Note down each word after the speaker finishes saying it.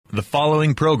The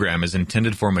following program is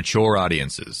intended for mature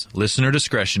audiences. Listener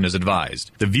discretion is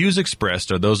advised. The views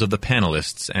expressed are those of the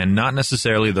panelists and not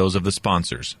necessarily those of the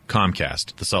sponsors.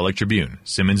 Comcast, the Salt Lake Tribune,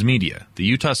 Simmons Media, the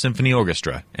Utah Symphony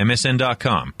Orchestra,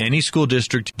 MSN.com, any school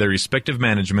district, their respective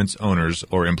managements, owners,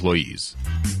 or employees.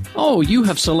 Oh, you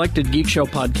have selected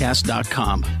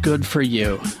GeekShowPodcast.com. Good for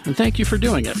you. And thank you for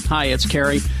doing it. Hi, it's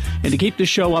Carrie. And to keep the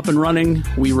show up and running,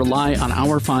 we rely on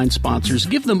our fine sponsors.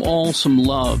 Give them all some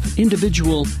love,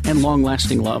 individual and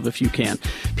long-lasting love if you can.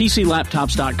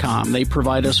 PCLaptops.com. They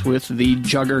provide us with the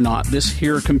juggernaut, this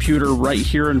here computer right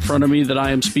here in front of me that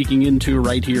I am speaking into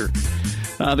right here.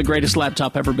 The greatest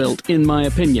laptop ever built, in my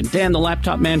opinion. Dan, the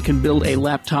Laptop Man, can build a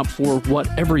laptop for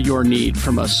whatever your need,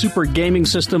 from a super gaming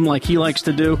system like he likes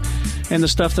to do, and the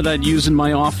stuff that I'd use in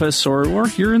my office or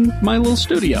here in my little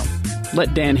studio.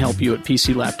 Let Dan help you at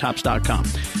PCLaptops.com.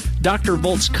 Dr.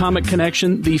 Volt's Comic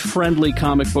Connection, the friendly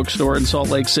comic book store in Salt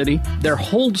Lake City. Their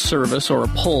hold service, or a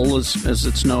pull as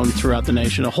it's known throughout the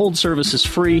nation, a hold service is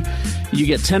free. You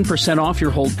get 10% off your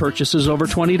hold purchases over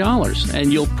 $20.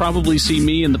 And you'll probably see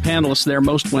me and the panelists there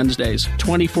most Wednesdays,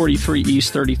 2043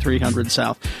 East, 3300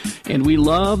 South. And we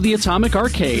love the Atomic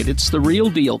Arcade. It's the real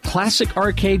deal. Classic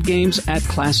arcade games at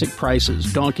classic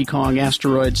prices. Donkey Kong,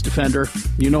 Asteroids, Defender.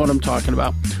 You know what I'm talking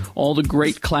about. All the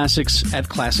great classics at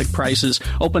classic prices.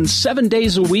 Open 7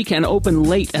 days a week and open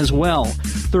late as well.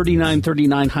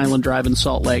 3939 Highland Drive in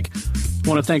Salt Lake.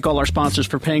 Want to thank all our sponsors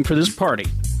for paying for this party.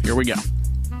 Here we go.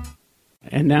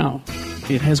 And now,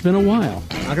 it has been a while.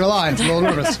 Not gonna lie, I'm a little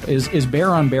nervous. Is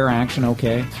bear-on-bear action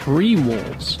okay? 3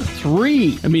 wolves.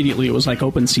 3! Immediately, it was like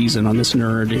open season on this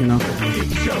nerd, you know?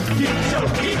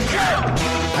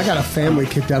 I got a family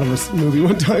kicked out of this movie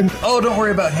one time. Oh, don't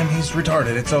worry about him. He's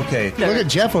retarded. It's okay. Look at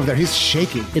Jeff over there. He's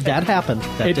shaking. That happened.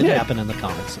 That It did did. happen in the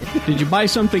comics. Did you buy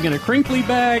something in a crinkly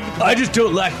bag? I just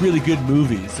don't like really good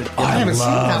movies. I haven't seen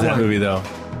that one. movie, though.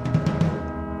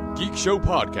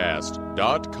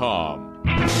 GeekShowPodcast.com.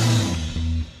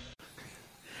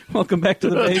 Welcome back to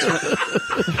the basement.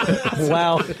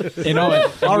 Wow. You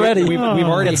know, Already. we've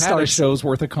already It had a starts. show's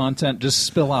worth of content just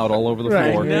spill out all over the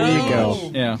Right. floor. There you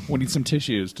go. Yeah, we need some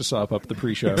tissues to sop up the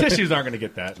pre-show. Tissues aren't going to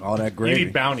get that. All that gravy. You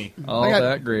need bounty. All I got-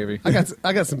 that gravy.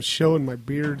 I got some show in my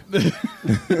beard. Yeah,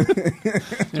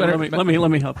 let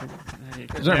me help you.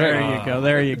 There you go.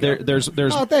 There you go. There's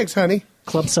Oh, thanks, honey.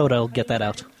 Club Soda will get that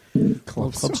out.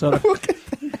 Club soda.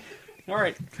 All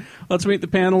right, let's meet the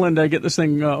panel and get this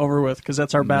thing over with, because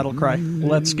that's our battle cry.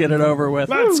 Let's get it over with.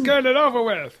 Let's get it over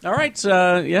with. All right.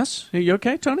 Yes. Are you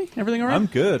okay, Tony? Everything all right? I'm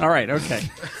good. All right. Okay.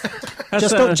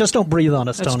 Just don't breathe on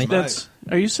us, Tony.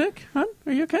 Are you sick, hon?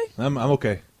 Are you okay? I'm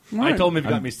okay. All I right. told him if he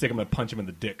got me sick, I'm going to punch him in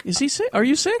the dick. Is he sick? Are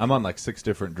you sick? I'm on like 6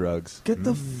 different drugs. Get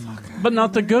the fuck out. But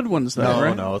not the good ones, though,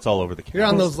 right? No, it's all over the camera. You're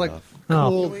on those like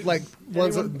cool like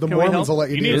ones that the Can we Mormons help? will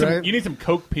let you You need, do, some, right? you need some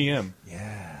Coke PM.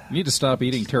 You need to stop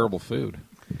eating terrible food.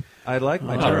 I like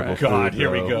my All terrible right. food. God,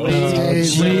 here we though. go.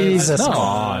 Jesus. Come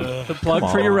on. The plug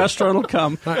for your restaurant will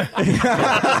come.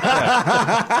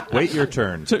 Wait your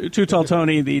turn. Too Tall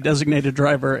Tony, the designated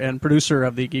driver and producer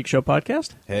of the Geek Show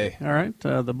podcast. Hey. All right.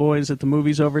 The boys at the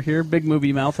movies over here. Big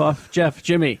movie mouth off. Jeff,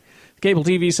 Jimmy. Cable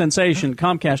TV sensation,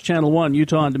 Comcast Channel 1,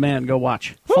 Utah On Demand. Go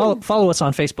watch. Follow us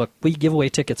on Facebook. We give away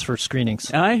tickets for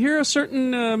screenings. I hear a certain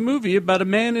movie about a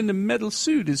man in a metal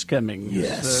suit is coming.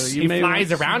 Yes. You may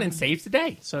want- around and saves the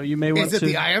day. So you may want Is it to.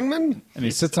 the Iron Man? And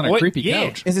he sits on a What? creepy Yeah.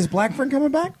 couch. Is his black friend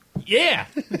coming back? Yeah.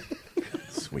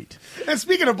 Sweet. And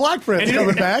speaking of Black Friends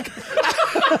coming back,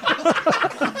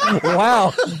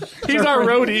 Wow. He's our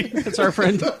roadie. It's our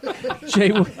friend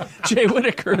Jay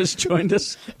Whitaker has joined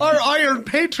us. our Iron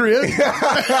Patriot.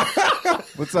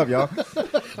 What's up, y'all?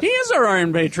 He is our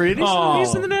Iron Patriot.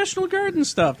 He's in the National Guard and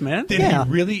stuff, man. Yeah.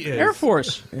 He really is. Air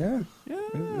Force. Yeah.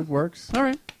 It works. All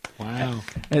right. Wow.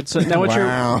 It's now what's your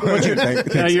now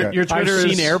your Twitter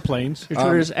is airplanes. Your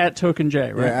Twitter is at Token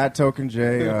J, right? Yeah, at Token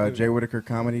J,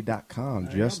 JWhitakerComedy.com.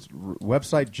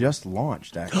 Website just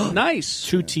launched, actually. Nice.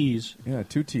 2 T's. Yeah,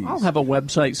 2 T's. I'll have a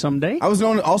website someday. I was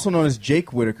also known as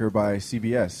Jake Whitaker by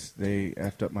CBS. They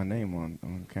effed up my name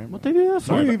on camera. What they do that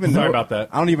for? I don't even Sorry know about that.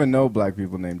 I don't even know black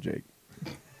people named Jake.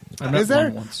 Is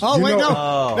there? Oh, You wait,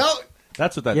 know- no.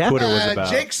 That's what that Yeah? Twitter was about.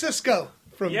 Jake Sisko.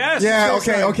 From Yes. Yeah,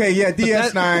 okay, yeah,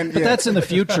 DS9. But yeah. that's in the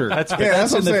future. that's in what I'm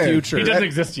the saying. future. He doesn't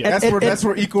exist yet. That's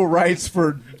where equal rights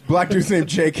for black dudes named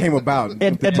Jake came about. And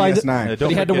with the by the- DS9. But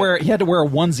he had to wear a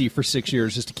onesie for 6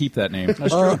 years just to keep that name.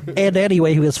 And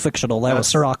anyway, he was fictional. That was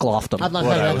Sir Lofton.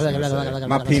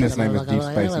 My penis name is Deep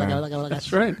Space Nine.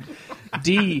 That's right.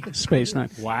 D Space Nine.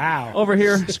 Wow. Over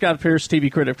here, Scott Pierce,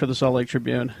 TV critic for the Salt Lake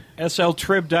Tribune.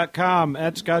 SLTrib.com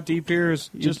at Scott D. Pierce.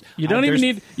 You don't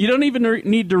even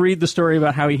need to read the story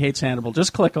about how he hates Hannibal.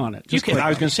 Just click on it. Just click. I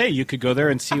was going to say, you could go there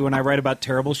and see when I write about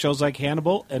terrible shows like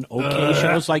Hannibal and okay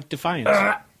shows like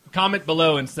Defiance. Comment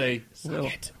below and say,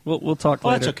 We'll talk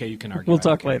Well, later. that's okay. You can argue. We'll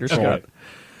talk Okay. later, Scott.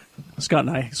 Scott and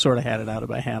I sort of had it out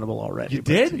about Hannibal already. You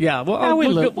did? Yeah. Well, No,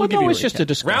 we'll give you a it's just a recap.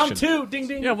 discussion. Round 2, ding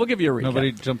ding. Yeah, we'll give you a recap.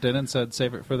 Nobody jumped in and said,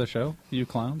 save it for the show, you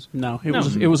clowns? No, it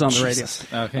was on the radio.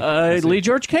 Okay. Lee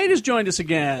George Cade has joined us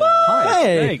again. Hi,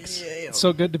 Hey. thanks. It's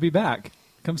so good to be back.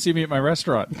 Come see me at my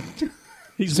restaurant.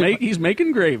 He's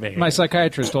making gravy. My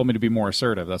psychiatrist told me to be more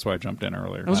assertive. That's why I jumped in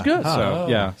earlier. That was good. So,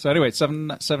 yeah. So anyway,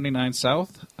 779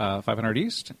 South, 500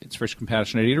 East. It's Fresh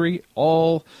Compassionate Eatery.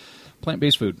 All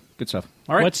plant-based food. Good stuff.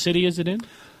 All right. What city is it in?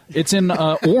 It's in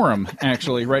Orem,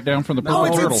 actually, right down from the Purple Oh,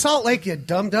 it's in Turtle. Salt Lake, you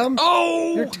dum-dum.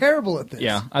 Oh! You're terrible at this.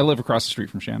 Yeah, I live across the street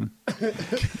from Shannon.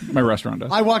 My restaurant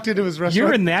does. I walked into his restaurant.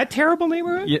 You're in that terrible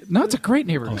neighborhood? Yeah, no, it's a great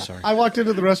neighborhood. Oh, sorry. I walked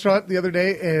into the restaurant the other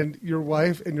day, and your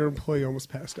wife and your employee almost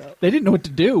passed out. They didn't know what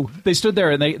to do. They stood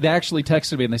there, and they actually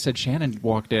texted me, and they said, Shannon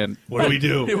walked in. What do we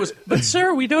do? It was, but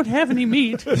sir, we don't have any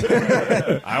meat.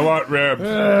 I want ribs.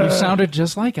 You sounded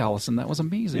just like Allison. That was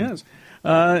amazing. Yes.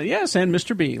 Yes, and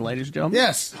Mr. B, ladies and gentlemen.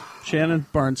 Yes. Shannon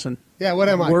Barneson. Yeah, what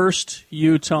am I? Worst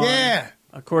Utah. Yeah.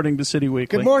 According to City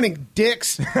Weekly. Good morning,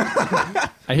 dicks. I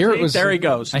hear it was. There he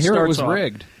goes. I hear it Starts was off.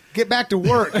 rigged. Get back to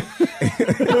work.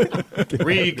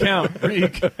 Recount.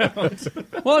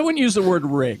 Well, I wouldn't use the word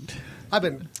rigged. I've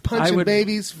been punching I would-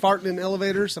 babies, farting in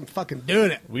elevators. I'm fucking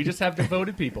doing it. We just have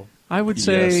devoted people. I would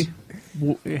say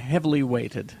heavily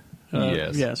weighted.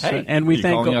 Yes. Yes. Hey, and we you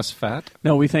thank calling us fat?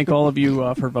 No, we thank all of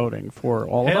you for voting for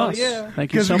all Hell of us. yeah.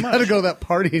 Thank you Because so we much. got to go to that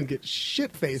party and get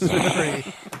shit-faced for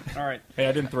free. All right. Hey,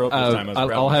 I didn't throw up this time. I was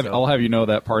proud I'll of have myself. you know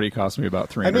that party cost me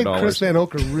about I made Chris $300. Van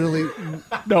Oker really...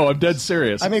 No, I'm dead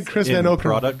serious. I made Chris In Van Oker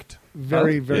product,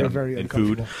 very, very, yeah, very in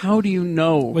uncomfortable. food. How do you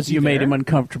know Was he you made there? him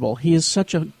uncomfortable? He is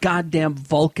such a goddamn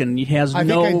Vulcan. He has I think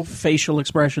no I- facial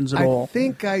expressions at I all.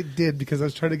 think I did because I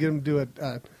was trying to get him to do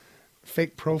a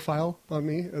fake profile on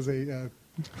me as a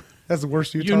as the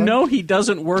worst Utah. You know he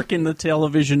doesn't work in the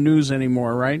television news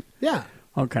anymore, right? Yeah.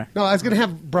 Okay. No, I was going to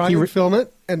have Brian film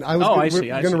it, and I was Oh, I going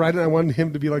see, I to see. write it. I wanted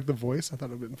him to be like the voice. I thought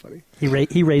it would have been funny.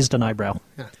 He raised an eyebrow.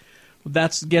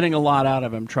 That's getting a lot out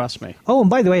of him, trust me. Oh, and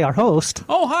by the way, our host.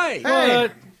 Oh, hi. Hey,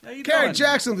 How you Carrie doing?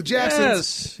 Jackson, the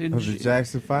Jacksons. Yes. Was it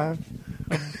Jackson 5?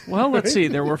 Well, let's see.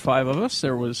 There were 5 of us.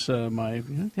 There was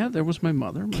there was my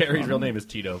mother. My Carrie's father. real name is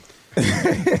Tito.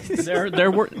 There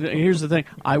were. Here's the thing.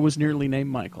 I was nearly named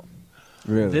Michael.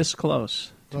 Really? This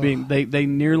close to being. They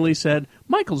nearly said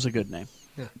Michael's a good name.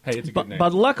 Hey, it's a good But, name.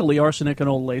 but luckily, Arsenic and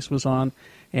Old Lace was on,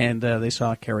 and they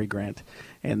saw Cary Grant,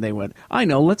 and they went, I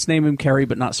know, let's name him Cary,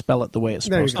 but not spell it the way it's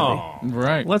There you supposed to be.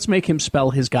 right. Let's make him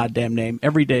spell his goddamn name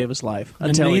every day of his life And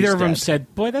until neither he's of them dead.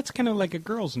 said, boy, that's kind of like a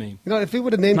girl's name. You know, if he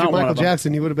would have named Not you one Michael of them.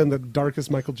 Jackson, you would have been the darkest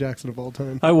Michael Jackson of all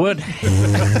time. I would.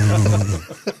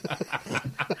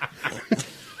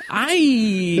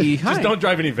 Just Just don't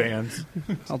drive any vans.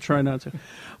 I'll try not to.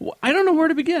 Well, I don't know where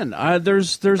to begin.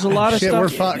 There's a lot of Shit, stuff. we're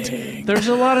fucked. There's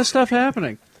a lot of stuff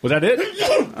happening. Was that it?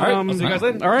 All right, I'll see you guys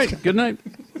later. All right. Good night.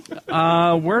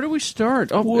 Where do we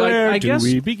start? Oh, Where I do guess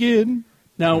we begin?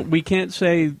 now we can't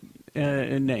say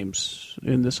names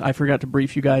in this. I forgot to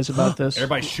brief you guys about this.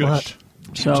 Everybody shush.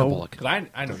 So Because I know what you're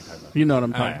talking about. you know what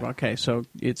I'm talking yeah. about. Okay, so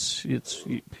it's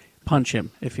punch him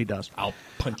if he does. I'll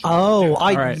punch you. Oh,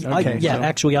 All right, okay, yeah, so-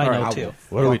 actually, I all know right. too.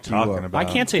 What are we Fuck you talking up. about? I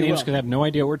can't say names because I have no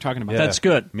idea what we're talking about. Yeah. That's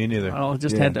good. Me neither. I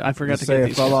just Yeah. had to. I forgot Just to say get it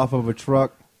these. fell off of a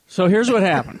truck. So here's what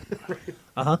happened.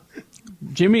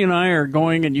 Jimmy and I are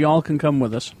going, and y'all can come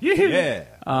with us. Yeah.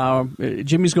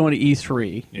 Jimmy's going to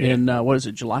E3 in what is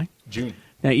it, July? June.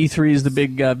 Now E3 is the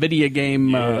big video game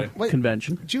Yeah. Wait.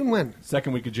 convention. June when?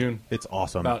 Second week of June. It's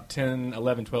awesome. About 10,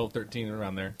 11, 12, 13,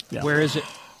 around there. Yeah. Where is it?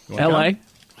 You wanna L.A. come?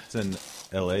 It's in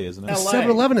L.A., isn't it?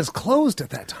 7-Eleven is closed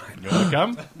at that time. You want to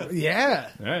come? Yeah.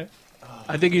 All right.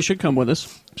 I think you should come with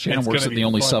us. Shannon It's works gonna at the be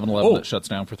only fun. 7-Eleven Oh. that shuts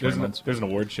down for 3 months. There's an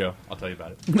award show. I'll tell you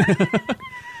about it.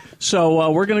 So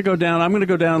we're going to go down. I'm going to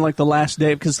go down like the last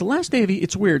day because the last day of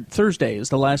it's weird. Thursday is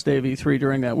the last day of E3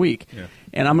 during that week, Yeah.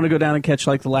 and I'm going to go down and catch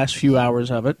like the last few hours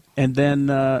of it, and then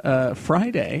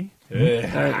Friday,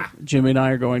 Jimmy and I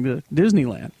are going to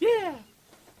Disneyland. Yeah,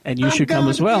 and you should come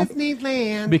as well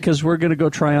Disneyland. because we're going to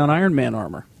go try on Iron Man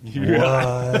armor. I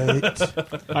don't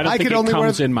I think could it only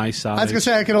comes wear- in my size. I was going to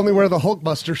say I could only wear the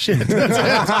Hulkbuster shit. That's it.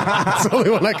 That's the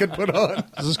only one I could put on.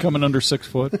 Is this coming under 6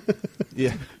 foot?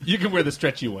 Yeah. You can wear the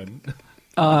stretchy one.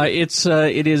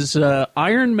 It is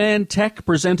Iron Man Tech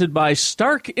presented by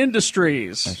Stark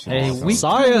Industries Hey, we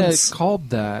Science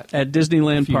called that at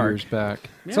Disneyland a few Park. years back.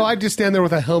 So I just stand there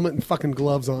with a helmet and fucking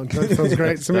gloves on. That sounds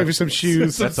great. So maybe some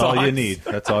shoes. That's all you need.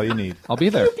 That's all you need. I'll be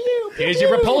there. Here's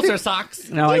your repulsor socks.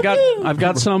 Now I've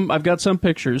got some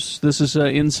pictures. This is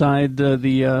inside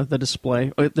the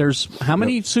display. There's how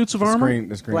many suits of armor?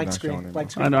 The screen's Black not screen. showing it.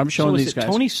 Black I know, I'm showing so is these it guys.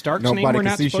 Tony Stark's name Nobody we're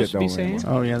can not see supposed shit, to be though, saying?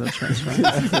 anymore. Oh yeah, that's right.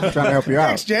 I'm trying to help you out.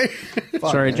 Thanks, Jay.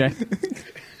 Sorry, Jay.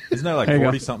 Isn't there like There you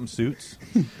go. 40-something suits?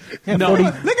 No. Look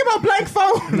at my blank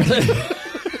phone.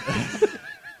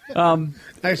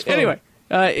 Nice phone. Anyway,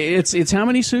 it's how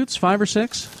many suits? 5 or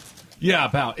 6? Yeah,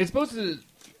 about. It's supposed to.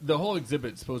 The whole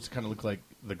exhibit's supposed to kind of look like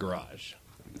the garage.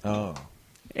 Oh.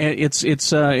 And it's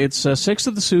 6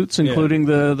 of the suits, including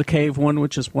the cave one,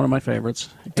 which is one of my favorites.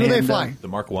 Do they And, fly? The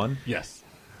Mark 1? Yes.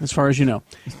 as far as you know.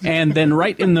 And then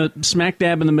right in the smack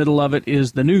dab in the middle of it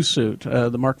is the new suit,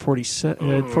 the Mark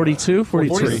 42, 43.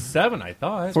 47, I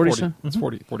thought. 47? It's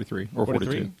 43 or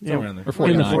 42. Somewhere around there. Or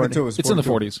 49. 42 is It's in the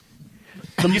 42. 40s.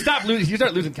 You start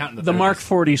losing count in the The 30s. Mark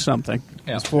 40 something.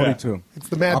 Yeah. It's 42. It's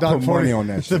the Mad I'll Dog put 40. money on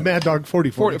that It's the shit. Mad Dog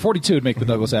 40. 42 would make the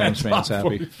Douglas Adams fans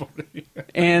happy.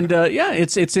 And yeah,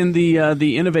 it's in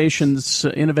the innovations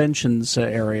interventions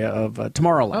area of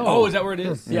Tomorrowland. Oh, is that where it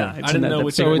is? Yeah, I it's didn't in know that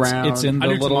which. big So round. it's in I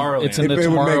the knew little. Tomorrowland. It's in the It would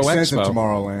Tomorrow make sense in Expo.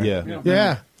 Tomorrowland. Yeah.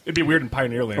 Yeah. It'd be weird in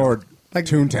Pioneerland. Or Like-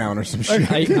 Toontown or some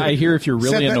shit. I hear if you're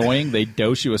really Said that- annoying, they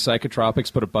dose you with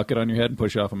psychotropics, put a bucket on your head, and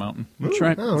push you off a mountain. That's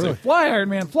right. Oh, really? Fly, Iron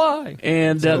Man, fly!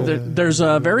 And there's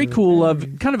a very cool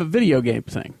kind of a video game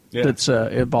thing Yeah. that's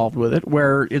involved with it,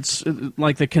 where it's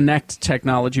like the Kinect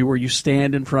technology, where you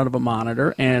stand in front of a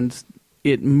monitor and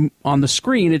on the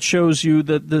screen it shows you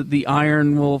that the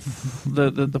iron will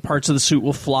the parts of the suit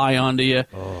will fly onto you,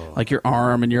 like your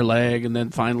arm and your leg, and then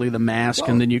finally the mask,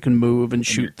 and then you can move and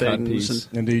shoot your cut things. piece.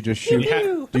 And And do you just shoot?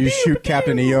 Do you shoot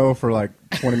Captain EO for like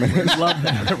 20 minutes? love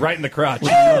that. right in the crotch.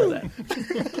 Love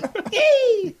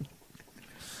that.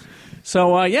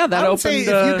 So yeah, that I would opened. say if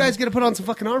you guys get to put on some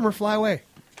fucking armor, fly away.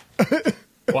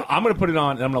 Well, I'm going to put it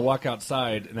on, and I'm going to walk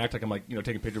outside and act like I'm like,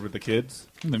 taking a picture with the kids.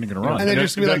 And then you're going to run. And then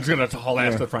just be like- going to haul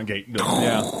ass to the front gate.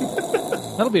 Yeah.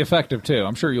 That'll be effective, too.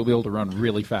 I'm sure you'll be able to run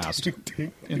really fast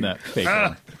in that fake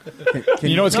one.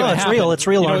 You know what's No, going to it's happen? real. It's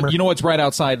real armor. You know what's right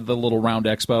outside the little round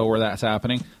expo where that's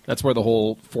happening? That's where the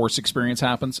whole Force experience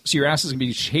happens. So your ass is going to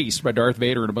be chased by Darth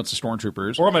Vader and a bunch of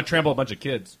stormtroopers. Or I'm going to trample a bunch of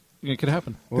kids. It could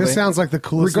happen. This sounds like the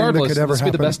coolest Regardless, thing that could ever this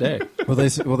would be the happen.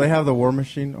 best day. Will they have the War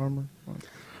Machine armor?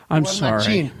 I'm War sorry.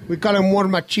 Machine. We call him War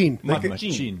Machine.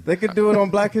 They could do it on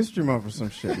Black History Month or some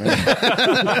shit, man.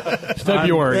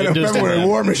 February. In in February, Disneyland.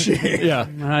 War Machine.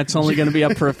 Yeah. It's only going to be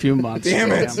up for a few months. Damn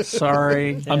it. I'm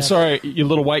sorry. I'm sorry, you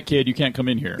little white kid, you can't come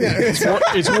in here.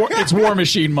 It's War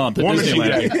Machine Month at War Machine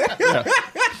Disneyland. Day.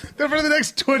 Then for the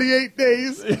next 28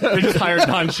 days. They just hired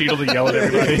Don Cheadle to yell at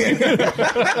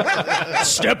everybody.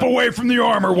 Step away from the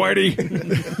armor, Whitey.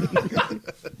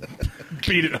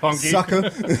 Beat it, honky. Sucker.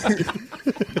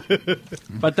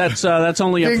 But that's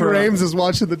only up King for Rames is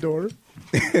watching the door.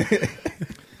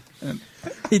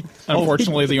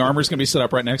 Unfortunately, the armor's going to be set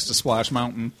up right next to Splash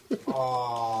Mountain.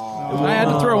 I had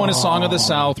to throw in a Song of the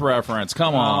South reference.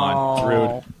 Come on.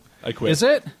 Rude. I quit. Is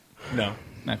it? No.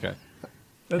 Okay.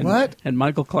 What? and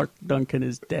Michael Clark Duncan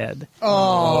is dead.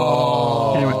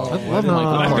 Oh. Anyway, I'm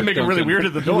going to make it really weird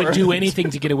at the He door. would do anything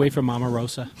to get away from Mama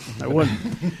Rosa. I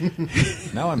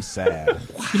wouldn't. Now I'm sad.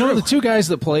 You know, the two guys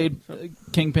that played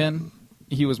Kingpin,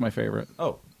 he was my favorite.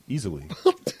 Oh, easily.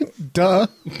 Duh.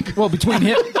 Well, between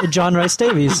him John Rice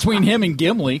Davies. and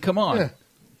Gimli, come on. Yeah.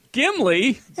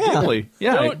 Gimli? Gimli.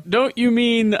 Yeah. Don't you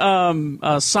mean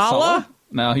Sala?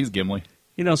 No, he's Gimli.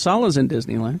 You know, Sala's in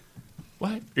Disneyland.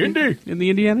 What? Indy. In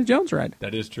the Indiana Jones ride.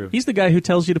 That is true. He's the guy who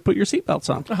tells you to put your seatbelts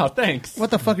on. Oh, thanks.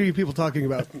 What the fuck are you people talking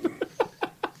about?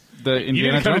 The You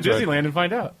Indiana need to come to Jones ride. Disneyland and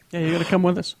find out. Yeah, you got to come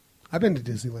with us. I've been to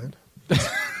Disneyland.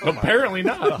 Apparently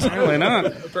not. Apparently not.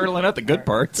 Apparently not the good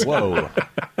parts. Whoa.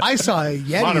 I saw a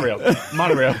Yeti.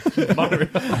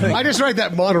 Monorail. I just ride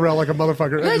that monorail like a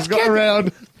motherfucker. I just go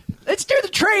around. Let's do the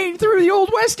train through the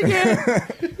Old West again.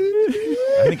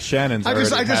 I think Shannon's I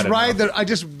just ride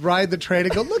the train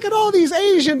and go, look at all these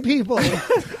Asian people.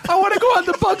 I want to go on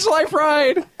the Bugs Life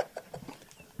ride.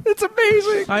 It's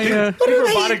amazing.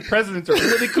 Robotic presidents are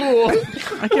really cool.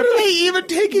 What are they even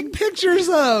taking pictures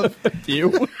of?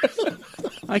 You.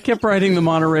 I kept riding the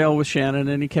monorail with Shannon,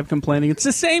 and he kept complaining, it's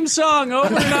the same song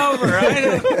over and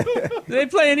over. Do they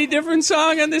play any different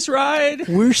song on this ride?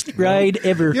 Worst ride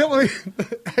ever. You know what?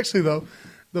 Actually, though,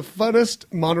 the funnest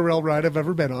monorail ride I've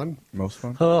ever been on. Most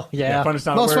fun. Oh, yeah. Funnest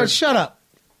time Most where- fun. Shut up.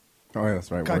 Oh, yeah,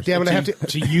 that's right. God Worst. damn it! I have to.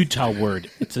 It's a Utah word.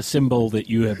 It's a symbol that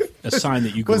you have, a sign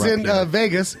that you grew Was up in here.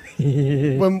 Vegas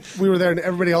when we were there, and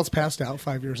everybody else passed out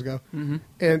 5 years ago, and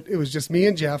it was just me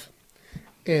and Jeff,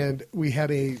 and we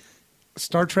had a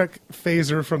Star Trek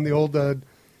phaser from the old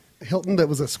Hilton that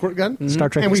was a squirt gun. Star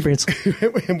Trek and experience.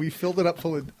 And we filled it up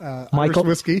full of Irish Michael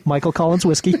whiskey. Michael Collins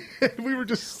whiskey. And we were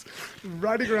just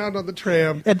riding around on the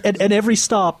tram. and every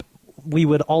stop, we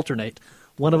would alternate.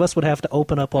 One of us would have to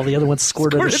open up while the other one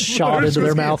squirted a shot Irish into their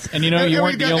whiskey. mouth. And you know, And you we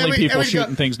weren't the go- only and we- people and we go-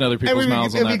 shooting things in other and people's we-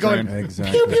 mouths on and we that going, train.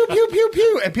 Exactly. Pew, pew, pew, pew,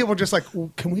 pew. And people were just like, well,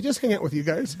 can we just hang out with you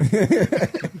guys?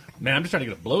 Man, I'm just trying to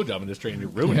get a blowjob in this train. You're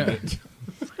ruining it.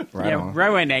 Right on.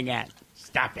 ruining it.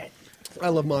 Stop it. I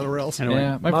love monorails.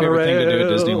 Yeah, my favorite thing to do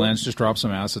at Disneyland is just drop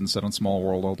some acid and sit on Small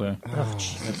World all day. That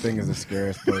thing is the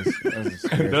scariest place. That is the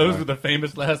scariest Those one. were the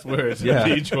famous last words Yeah.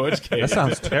 of D. George K. That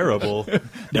sounds terrible.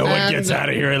 No one one gets gets out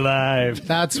of here alive.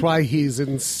 That's why he's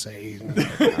insane.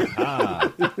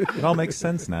 It all makes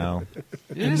sense now.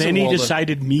 And then he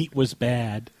decided meat was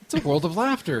bad. It's a world of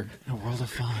laughter. A world of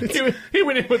fun. He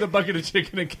went in with a bucket of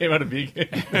chicken and came out a vegan.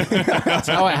 That's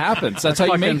how it happens. That's how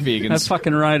you make vegans. That's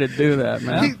fucking right to do that,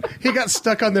 man. He got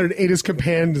stuck on there and ate his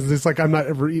companions. It's like, I'm not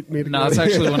ever eating meat again. No, it's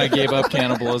actually when I gave up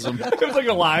cannibalism. It was like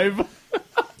alive.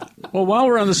 Well, while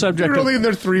we're on the subject You're only of in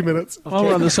there 3 minutes. while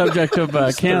we're on the subject of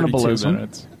 32 cannibalism,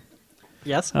 minutes.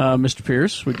 Yes. Mr.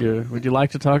 Pierce, would you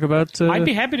like to talk about I'd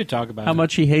be happy to talk about how it.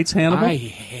 much he hates Hannibal? I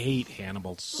hate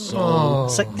Hannibal so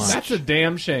Se- much. That's a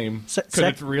damn shame. Se- Because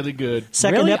sec- it's really good.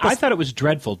 Second Really? episode. I thought it was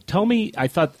dreadful. Tell me, I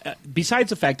thought,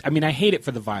 besides the fact, I mean, I hate it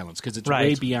for the violence because it's way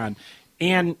Right. beyond.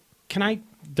 And can I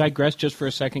digress just for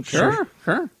a second? Sure.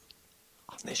 on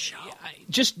this show.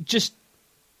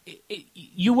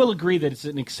 You will agree that it's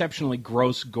an exceptionally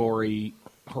gross, gory,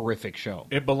 horrific show.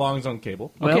 It belongs on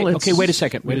cable. Well, Okay, wait a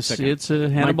second. It's a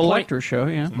Hannibal My point- Lecter show,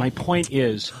 yeah. My point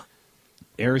is,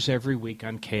 airs every week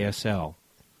on KSL.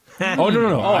 Oh,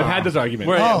 no. I've had this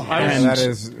argument. And- that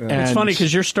is. It's and- funny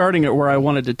because you're starting it where I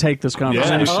wanted to take this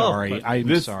conversation. I'm sorry. I'm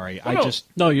this- sorry. Oh, I no. just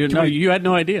You had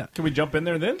no idea. Can we jump in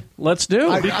there then? Let's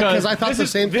do it. Because I thought this the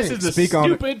is, same this thing. is the Speak on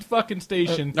it. stupid fucking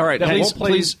station. all right, that Please, won't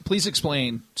play. please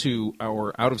explain to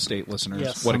our out-of-state listeners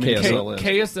Yes. what a KSL is.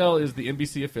 KSL is the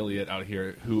NBC affiliate out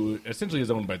here who essentially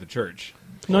is owned by the church.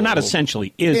 no, not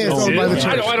essentially. Is Is owned owned by the I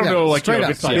church. don't Yeah, know. Like, straight you know,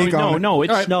 up. it's like- Speak on it. no.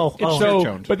 It's No. It's Oh. so,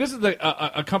 church-owned. but this is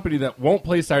a company that won't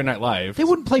play Saturday Night Live. They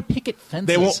wouldn't play picket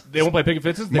fences. They won't play Picket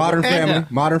Fences. They Modern won't- Family. yeah.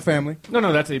 Modern Family.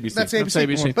 No, that's ABC. That's ABC.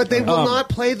 ABC. But they will not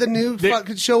play the new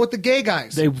fucking show with the gay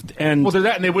guys. and Well, they're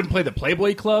that, and they wouldn't play the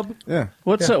Playboy Club. Yeah.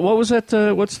 What was that?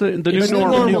 What's the new it's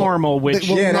normal? normal, which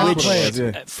They will Yeah, not that's play what it.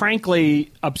 it is.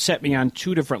 frankly upset me on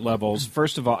two different levels.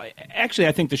 First of all, actually,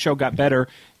 I think the show got better,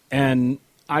 and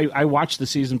I watched the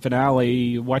season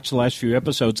finale, watched the last few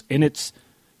episodes, and it's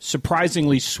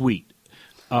surprisingly sweet.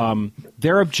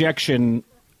 Their objection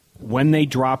when they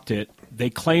dropped it, they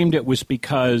claimed it was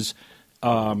because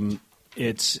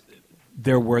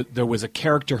there was a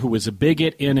character who was a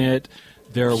bigot in it.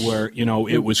 There were,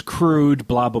 it was crude,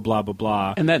 blah blah blah blah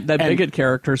blah. And that bigot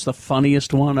character is the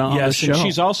funniest one on the Yes, show. and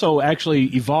she's also actually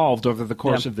evolved over the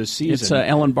course of this season. It's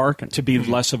Ellen Barkin. to be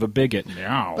less of a bigot.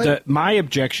 My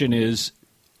objection is,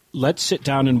 let's sit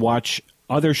down and watch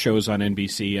other shows on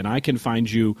NBC, and I can find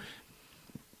you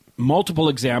multiple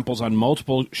examples on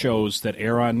multiple shows that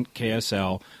air on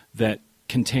KSL that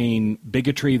contain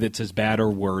bigotry that's as bad or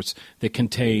worse, that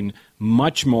contain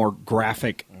much more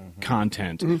graphic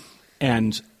content.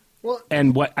 And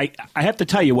and what I have to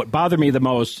tell you, what bothered me the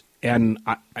most, and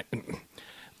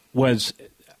was,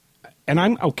 and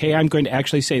I'm going to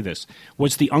actually say this,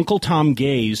 was the Uncle Tom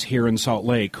gays here in Salt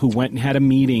Lake who went and had a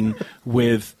meeting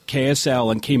with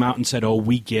KSL and came out and said, "Oh,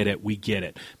 we get it,"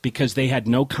 because they had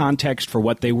no context for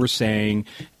what they were saying,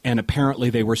 and apparently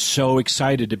they were so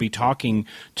excited to be talking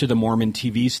to the Mormon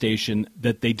TV station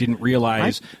that they didn't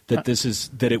realize that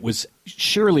it was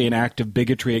surely an act of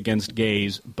bigotry against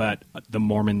gays, but the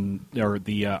Mormon or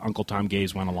the Uncle Tom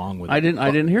gays went along with it. I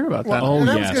didn't hear about that. Well, and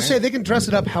I was yes. going to say, they can dress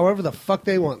it up however the fuck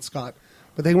they want, Scott.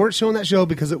 But they weren't showing that show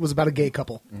because it was about a gay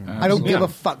couple. I don't give a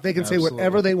fuck. They can say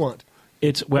whatever they want.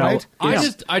 It's Right?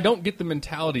 I don't get the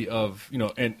mentality of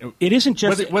and It isn't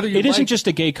just whether you it isn't like- just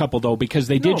a gay couple though, because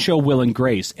they did show Will and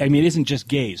Grace. I mean, it isn't just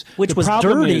gays, Which The was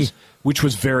problem dirty. which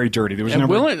was very dirty. There was And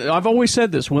never I've always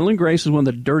said this. Will and Grace is one of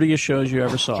the dirtiest shows you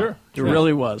ever saw. Sure. It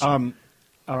really was. And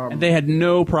they had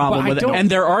no problem But I with it. don't- And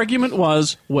their argument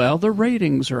was, well, the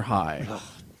ratings are high.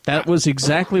 That was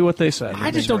exactly what they said.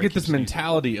 I just don't get this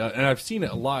mentality, and I've seen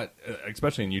it a lot,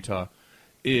 especially in Utah.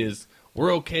 Is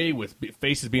we're okay with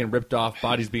faces being ripped off,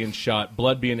 bodies being shot,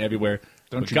 blood being everywhere.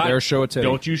 Don't you dare show a titty.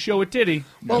 Don't you show a titty.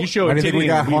 You show I a didn't titty. think we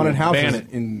got and haunted will ban houses it.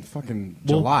 in fucking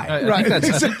July.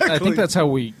 I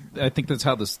think that's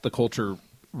how the culture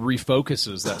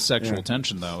refocuses that sexual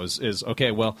tension, though. Is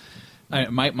okay. Well,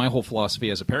 my whole philosophy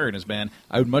as a parent has been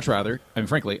I would much rather. I mean,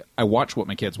 frankly, I watch what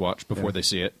my kids watch before they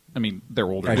see it. I mean, they're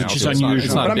older now, Which is so it's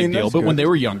unusual. not a But I big mean, deal. that's But when good. they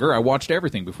were younger, I watched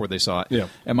everything before they saw it. Yeah.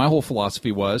 And my whole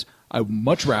philosophy was I would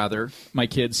much rather my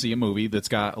kids see a movie that's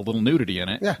got a little nudity in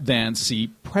it than see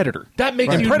Predator. That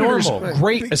makes and you Predator's normal.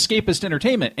 great escapist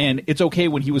entertainment, and it's okay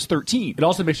when he was 13. It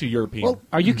also makes you European. Well,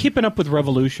 Are you keeping up with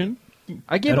Revolution?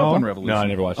 I gave At up all? on Revolution. no, I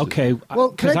never watched it. Okay,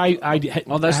 Well, because can I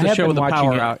that's I the have show been with the watching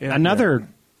power it. out, yeah. Another,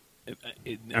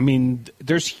 I mean,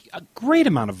 there's a great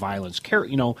amount of violence.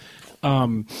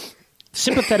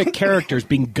 Sympathetic characters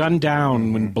being gunned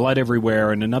down and blood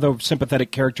everywhere, and another sympathetic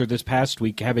character this past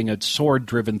week having a sword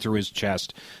driven through his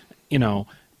chest.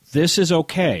 This is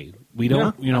okay. We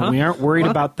don't, we aren't worried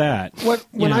about that.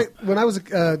 When I was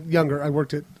younger, I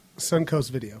worked at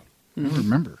Suncoast Video. I don't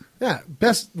remember. Yeah,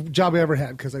 best job I ever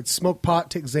had because I'd smoke pot,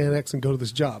 take Xanax, and go to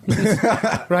this job.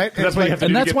 Right? That's what you have to And do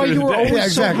to that's get why through you the were day. always Yeah,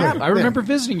 exactly. so happy. I remember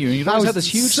visiting you, and you always had this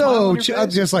huge smile on your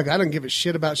face. just like I don't give a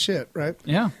shit about shit, right?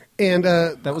 Yeah. And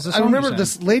That was the I song remember you sang.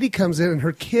 this lady comes in and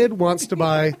her kid wants to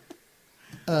buy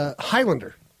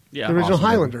Highlander, Yeah, the original awesome.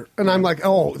 Highlander, and I'm like,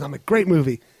 I'm a great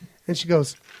movie, and she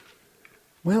goes,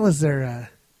 well, is there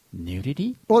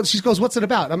Nudity? Well, she goes, what's it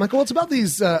about? I'm like, well, it's about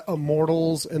these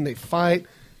immortals and they fight,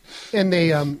 and they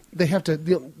have to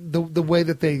the way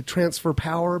that they transfer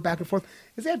power back and forth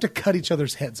is they have to cut each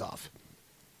other's heads off,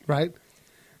 right?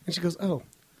 And she goes, oh.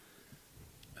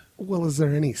 Well, is there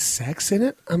any sex in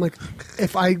it? I'm like,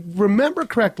 if I remember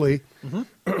correctly,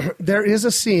 there is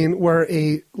a scene where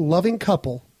a loving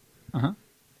couple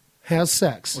has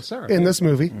sex Well, Sarah, in this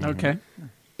movie. Okay.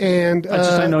 And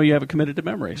I know you have it committed to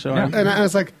memory. So and I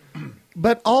was like,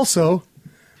 but also,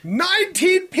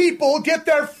 19 people get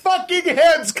their fucking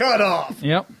heads cut off.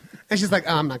 Yep. And she's like,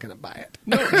 I'm not going to buy it.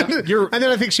 And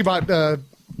then I think she bought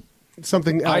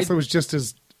something else that was just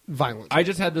as violent. I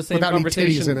just had the same Without any titties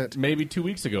conversation in it. maybe 2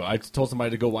 weeks ago. I told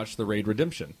somebody to go watch The Raid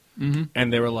Redemption,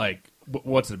 and they were like,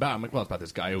 "What's it about?" I'm like, "Well, it's about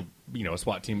this guy who, a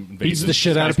SWAT team invades Beats the this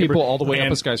shit out of skyscraper, people all the way up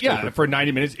and, a skyscraper. Yeah, for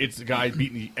 90 minutes, it's a guy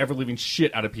beating the ever living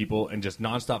shit out of people and just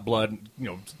nonstop blood.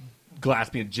 Glass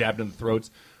being jabbed in the throats.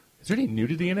 Is there any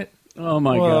nudity in it? Oh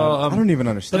my god! I don't even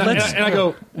understand. And I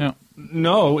go, Yeah.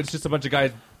 no, it's just a bunch of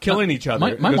guys killing each other.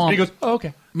 My And he goes- mom- he goes, oh,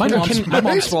 okay. My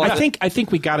mom's philosophy. I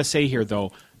think we got to say here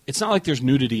though, it's not like there's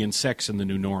nudity and sex in the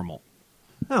new normal.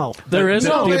 No. There is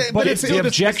No, no. but The it's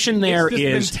objection it's there this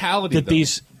is mentality, that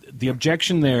though. the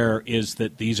objection there is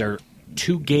that these are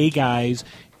two gay guys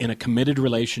in a committed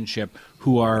relationship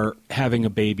who are having a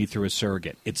baby through a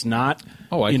surrogate. It's not.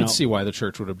 Oh, I can see why the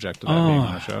church would object to that being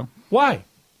on the show. Why?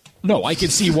 No, I can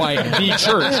see why the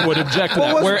church would object to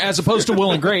that. Where, as opposed to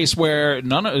Will and Grace, where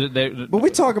none of But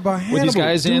we talk about were these Hannibal.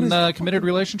 guys Dude in is- committed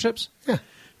relationships?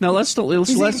 Now let's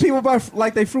He's eating people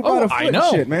like they fruit by the foot I and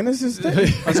know. shit, man. This is I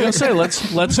was going to say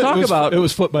let's talk about it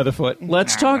was foot by the foot.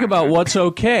 let's talk about what's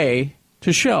okay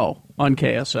to show on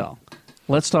KSL.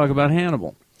 Let's talk about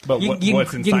Hannibal. But You- what, you-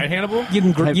 what's you- inside Hannibal? you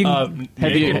can- you can-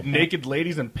 have you- Naked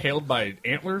ladies impaled by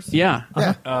antlers? Yeah.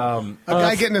 a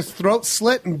guy getting his throat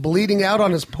slit and bleeding out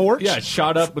on his porch. Yeah,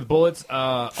 shot up with bullets.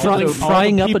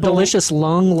 Frying up a delicious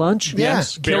long lunch. Yeah.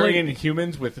 Yes. Burying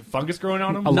humans with fungus growing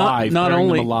on them. alive, not burying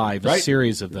only- them alive, a right?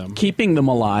 series of them. Keeping them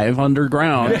alive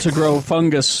underground to grow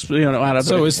fungus, out of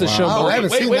So it. is the show Oh, more? I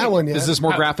haven't seen that one yet. Is this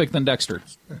more graphic than Dexter?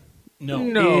 No,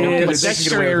 because but they can get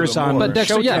Dexter away with airs it on. more. But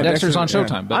Dexter, Showtime. Dexter's on Dexter,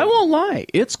 Showtime. But I won't lie,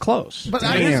 it's close. But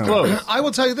Damn. I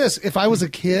will tell you this: if I was a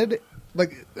kid,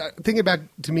 thinking back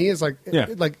to me as like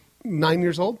 9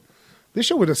 years old, this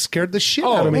show would have scared the shit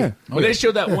out of me. yeah. Well, they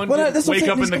showed that one Well, dude that's what I'm wake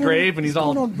saying. up in the It's grave and he's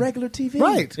going all. on regular TV.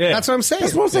 Right? Yeah. That's what I'm saying.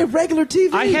 That's what I'm saying. Regular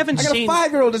TV. I haven't I got seen- a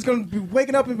 5-year-old that's going to be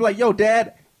waking up and be like, "Yo,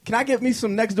 Dad, can I get me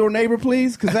some next door neighbor,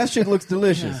 please? Because that shit looks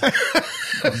delicious."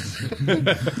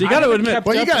 You got to admit,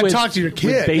 Well, you got to with- talk to your with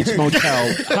kid. Bates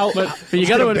Motel. but you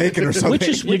got to bacon or something. Which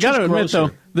is you got to admit though,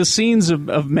 the scenes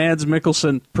of Mads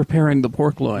Mikkelsen preparing the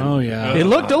pork loin. Oh, yeah. it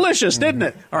looked delicious, didn't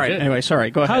it? All right. Anyway, sorry.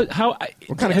 Go ahead. kind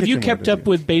of have you kitchen kept would up it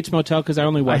with Bates Motel? Because I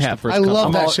only watched have. the first. I couple.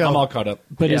 love that show. I'm all caught up.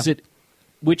 But Yeah. is it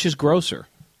which is grosser?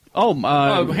 Oh,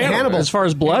 Hannibal. As far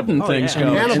as blood and things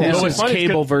go, Hannibal. And this Well, is it's funny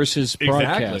cable 'cause- versus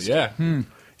broadcast. Exactly.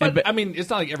 Yeah. But I mean, it's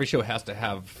not like every show has to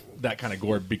have that kind of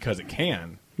gore because it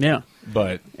can. yeah.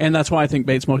 But And that's why I think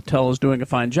Bates Motel is doing a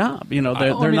fine job. They're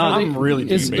not. I'm really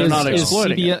they're not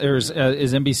exploiting it. CBS, or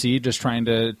is NBC just trying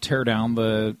to tear down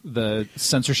the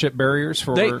censorship barriers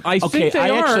for? I think they I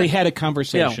are. actually had a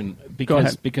conversation Yeah. Go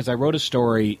ahead. because I wrote a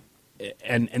story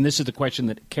and this is the question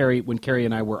that when Carrie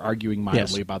and I were arguing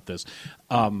mildly about this.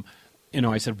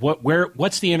 I said,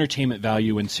 what's the entertainment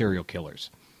value in serial killers?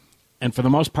 And for the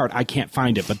most part, I can't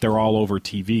find it, but they're all over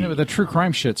TV. Yeah, but the true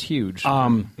crime shit's huge.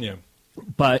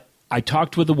 But I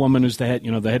talked with a woman who's the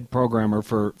head programmer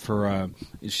for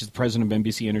she's the president of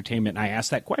NBC Entertainment, and I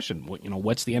asked that question.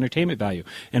 What's the entertainment value?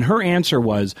 And her answer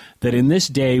was that in this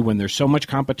day when there's so much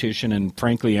competition, and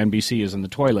frankly NBC is in the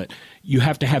toilet, you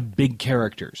have to have big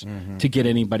characters to get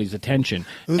anybody's attention.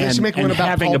 Well, they should make one about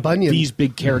having Paul Bunyan. These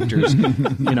big characters, is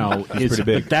pretty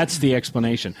big. That's the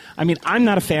explanation. I mean, I'm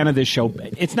not a fan of this show.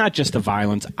 It's not just the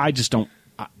violence. I just don't.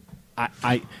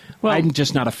 I'm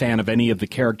just not a fan of any of the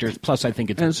characters. Plus, I think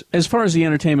it's as far as the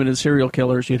entertainment and serial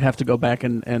killers, you'd have to go back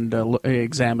and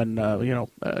examine,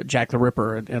 Jack the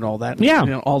Ripper and all that.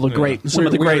 Yeah, all the great some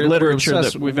of the great literature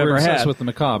that we've ever had. With the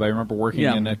macabre, I remember working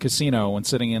in a casino and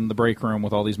sitting in the break room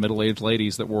with all these middle-aged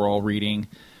ladies that were all reading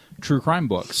true crime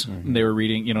books. And they were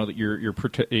reading,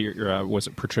 was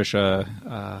it Patricia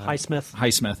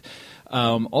Highsmith?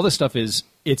 All this stuff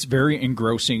it's very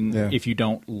engrossing if you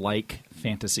don't like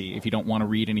fantasy, if you don't want to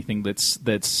read anything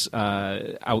that's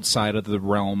outside of the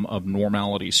realm of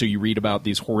normality. So you read about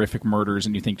these horrific murders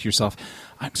and you think to yourself,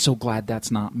 I'm so glad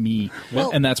that's not me.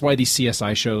 And that's why these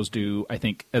CSI shows do, I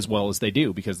think, as well as they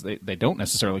do, because they don't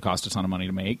necessarily cost a ton of money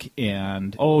to make.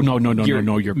 And no,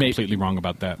 you're completely wrong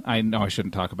about that. I know I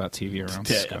shouldn't talk about TV around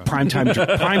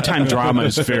primetime drama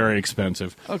is very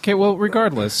expensive. Okay, well,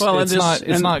 regardless, it's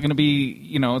not going to be,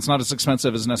 it's not as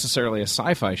expensive as necessarily a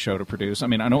sci-fi show to produce. I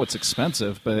mean, I know it's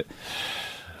expensive, but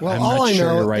well, all I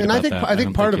know, right, and I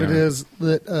think part of it is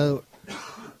that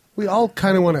we all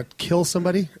kind of want to kill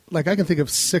somebody. Like I can think of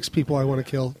 6 people I want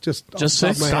to kill. Just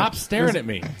stop staring at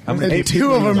me. And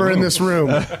 2 of them are in this room.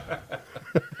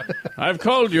 I've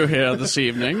called you here this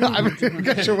evening. I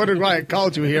guess you're wondering why I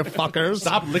called you here, fuckers.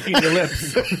 Stop licking your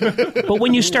lips. But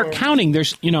when you start counting,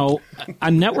 there's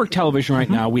on network television right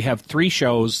now we have 3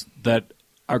 shows that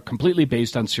are completely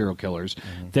based on serial killers.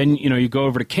 Then you go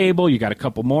over to cable, you got a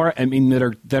couple more. I mean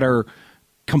that are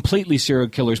completely serial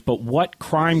killers. But what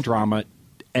crime drama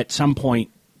at some point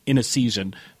in a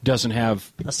season doesn't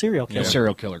have a serial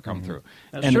killer come through?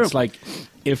 That's and true. It's like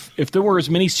if there were as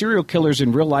many serial killers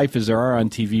in real life as there are on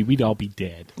TV, we'd all be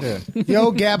dead. Yeah.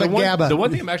 Yo, Gabba Gabba. The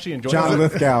one thing I'm actually enjoying John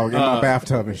Lithgow in my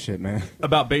bathtub and shit, man.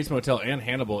 About Bates Motel and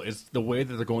Hannibal is the way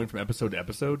that they're going from episode to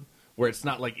episode, where it's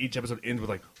not like each episode ends with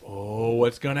like, oh,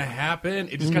 what's going to happen?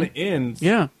 It just kind of ends,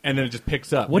 and then it just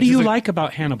picks up. What do you like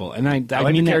about Hannibal? And I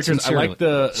like mean the that characters. I like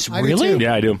the really?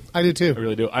 Yeah, I do. I do too. I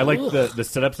really do. I like the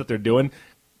setups that they're doing.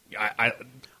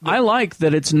 I like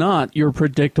that it's not your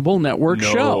predictable network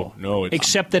show. No, it's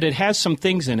except that it has some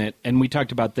things in it, and we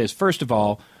talked about this. First of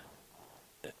all,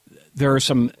 there are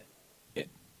some.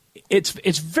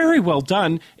 It's very well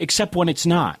done, except when it's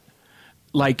not.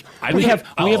 Like we have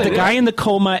the guy in the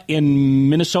coma in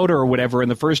Minnesota or whatever in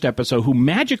the first episode who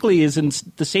magically is in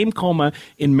the same coma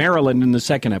in Maryland in the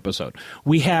second episode.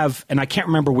 We have, and I can't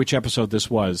remember which episode this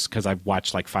was because I've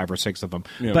watched like 5 or 6 of them.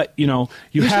 Yeah. But you have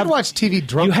should watch TV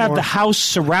drunk. You have more. the house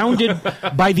surrounded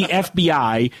by the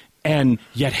FBI, and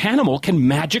yet Hannibal can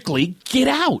magically get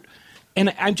out.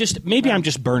 And I'm just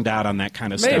burned out on that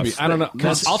kind of stuff. Maybe I don't know.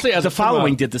 Because I'll say The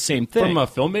Following did the same thing from a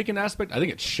filmmaking aspect. I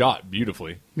think it's shot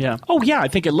beautifully. Yeah. Oh yeah, I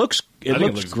think it looks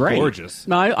great. Gorgeous.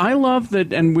 No, I love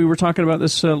that, and we were talking about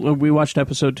this. We watched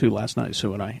episode 2 last night,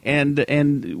 Sue and I,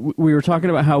 and we were talking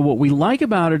about how what we like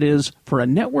about it is for a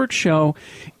network show,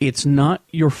 it's not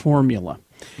your formula.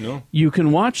 No. You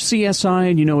can watch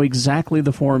CSI and you know exactly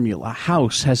the formula.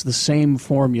 House has the same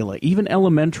formula. Even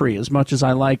Elementary, as much as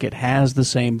I like it, has the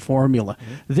same formula.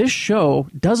 Mm-hmm. This show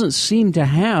doesn't seem to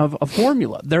have a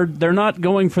formula. They're not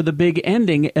going for the big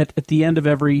ending at the end of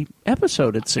every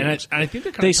episode, it seems. And I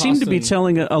think they seem to be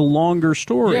telling a longer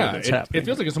story that's happening. It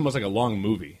feels like it's almost like a long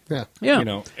movie. Yeah.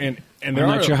 And I'm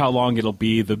not sure how long it'll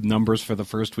be. The numbers for the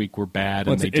first week were bad,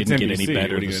 and they didn't get any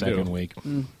better the second week.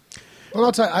 Mm. Well,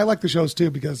 I'll tell you, I like the shows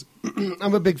too because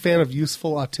I'm a big fan of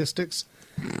useful autistics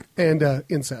and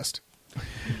incest.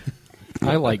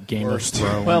 I like Game of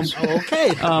Thrones. Well, okay.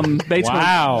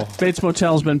 Bates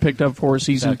Motel's been picked up for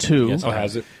season 2. Yes,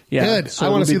 has it? Yeah. Good. So I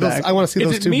want to see those. back. I want to see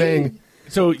those two bang.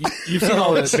 So you've seen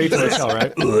all the Bates Motel,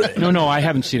 right? No, I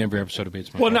haven't seen every episode of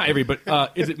Bates Motel. Well, not every, but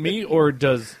is it me or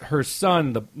does her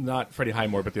son, not Freddie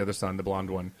Highmore, but the other son, the blonde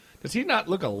one, does he not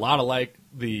look a lot like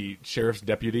the sheriff's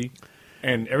deputy?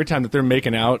 And every time that they're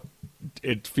making out,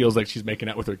 it feels like she's making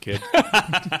out with her kid.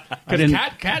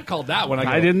 Cat called that one.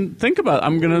 I didn't think about it.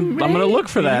 I'm gonna look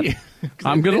for that.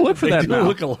 I'm gonna look for that now. They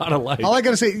look a lot alike. All I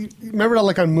gotta say, remember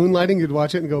like on Moonlighting, you'd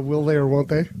watch it and go, "Will they or won't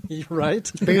they?" You're right.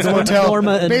 Bates Motel.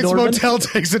 Norma and Bates Norman. Motel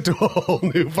takes it to a whole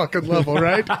new fucking level,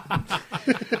 right?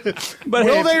 But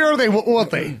Will they or won't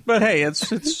they? But hey, it's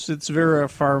Vera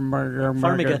Farmiga.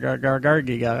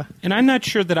 And I'm not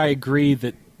sure that I agree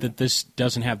that this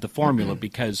doesn't have the formula,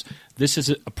 because this is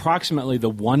approximately the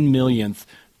 1 millionth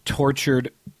tortured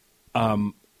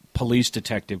police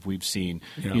detective we've seen.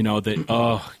 Yeah. You know, that,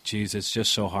 oh, geez, it's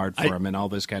just so hard for him and all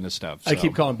this kind of stuff. I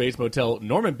keep calling Bates Motel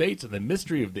Norman Bates and the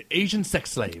Mystery of the Asian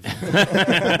Sex Slave.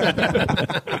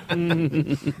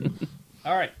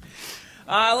 All right.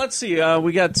 Let's see.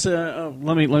 We got.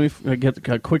 Let me get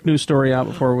a quick news story out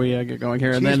before we get going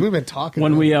here, and Jeez, then we've been talking.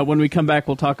 when we come back,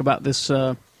 we'll talk about this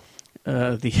the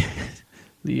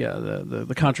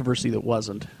controversy that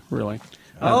wasn't really.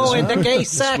 And the gay this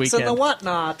sex weekend. and the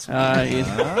whatnot.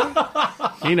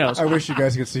 He knows. I wish you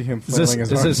guys could see him Is flailing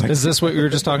his arms. is this what we were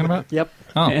just talking about? Yep.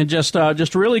 Oh. And just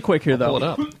really quick here, though. Pull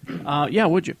it up. Yeah,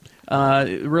 would you?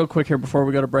 Real quick here before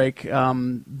we go to break.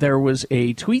 There was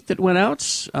a tweet that went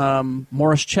out.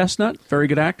 Morris Chestnut, very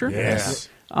good actor. Yes.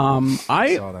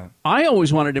 I saw that. I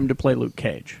always wanted him to play Luke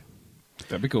Cage.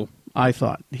 That'd be cool. I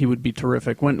thought he would be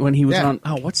terrific when he was Yeah. on.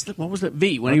 Oh, what was that?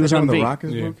 V. When Aren't he was they on doing V. The Rock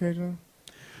is Yeah. Luke Cage now?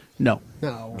 No,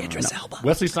 No. Idris Elba.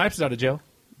 Wesley Snipes is out of jail.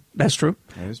 that's true.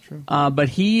 That is true. But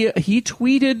he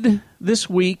tweeted this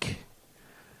week,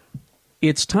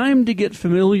 "It's time to get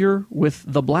familiar with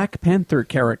the Black Panther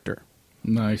character."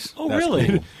 Nice. Oh,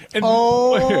 really? And,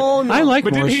 Oh, no. I like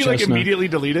but didn't Morris he like Chestnut. immediately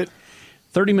delete it?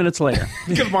 30 minutes later,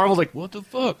 Because Marvel's like, what the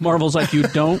fuck? Marvel's like, "You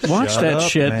don't watch that up,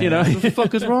 shit," man. you know. What the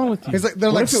fuck is wrong with you? He's like,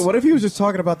 they're like, What if he was just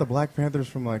talking about the Black Panthers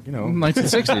from, like,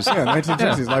 1960s. Yeah,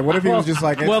 1960s. Like, what if he was just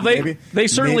like, well, they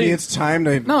certainly- maybe it's time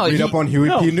to No, read he- up on Huey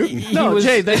P. Newton. No,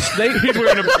 Jay, they he's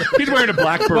wearing a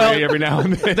black beret Well, every now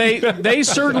and then. they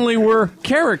certainly were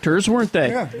characters, weren't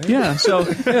they? Yeah. So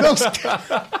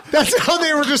that's how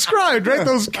they were described, right?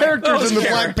 Those characters in the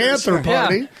Black Panther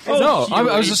party. No, I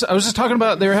was just talking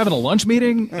about they were having a lunch meeting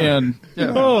and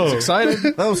I was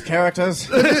excited. Those characters.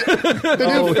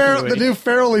 The new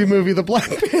Farrelly movie, The Black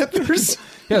Panthers.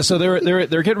 Yeah, so they're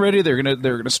getting ready. They're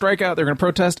gonna strike out. They're gonna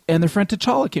protest, and their friend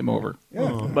T'Challa came over.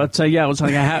 But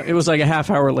it was like a half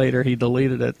hour later he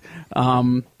deleted it,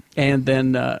 and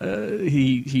then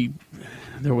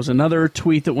there was another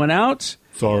tweet that went out.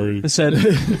 Sorry. It said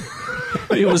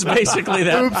it was basically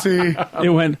that. Oopsie. It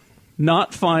went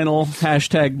not final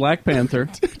 #Black Panther.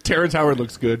 Terrence Howard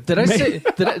looks good. Did I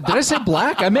say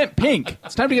black? I meant pink.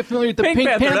 It's time to get familiar with the Pink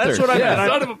Panther. That's what I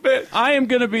meant. Son of a bitch. I am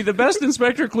going to be the best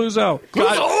Inspector Clouseau.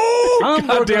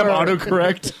 Goddamn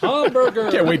autocorrect.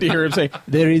 Hamburger. Can't wait to hear him say,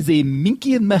 "There is a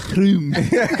Minky and Mahroom."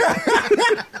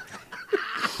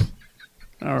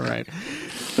 All right.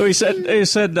 So he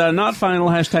said not final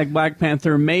 #Black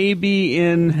Panther may be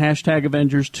in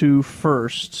 #Avengers 2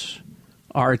 first.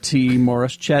 RT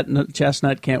Morris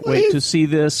Chestnut can't wait to see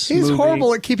this. He's movie.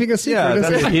 horrible at keeping a secret,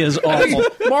 isn't he? He is awful.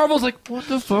 Marvel's like, what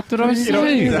the fuck did I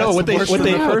say? No, what they first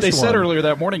said one. earlier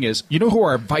that morning is, you know who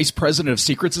our vice president of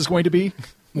secrets is going to be?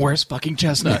 Morris fucking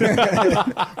Chestnut.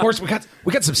 Morris, we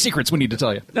got some secrets we need to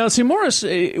tell you. Now, see, Morris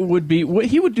would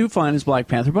do fine as Black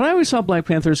Panther, but I always saw Black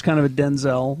Panther as kind of a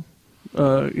Denzel,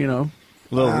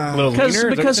 Little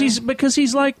leaner? because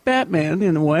he's like Batman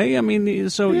in a way. I mean,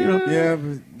 so you know. Yeah,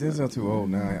 but Denzel too old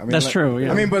now. I mean, That's like, true,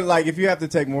 yeah. I mean, but like if you have to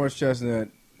take Morris Chestnut,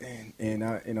 and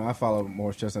I follow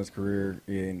Morris Chestnut's career,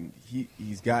 and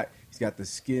he's got the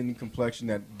skin complexion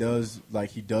that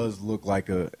he does look like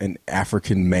an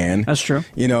African man. That's true.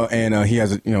 You know, and he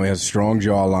has a strong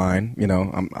jawline. You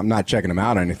know, I'm not checking him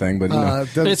out or anything, but you know.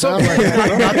 Doesn't sound like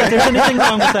that. Not that there's anything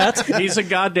wrong with that. He's a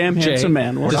goddamn handsome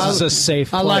man. This is a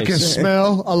safe I place. like his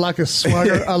smell. I like his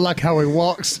swagger. I like how he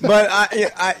walks. But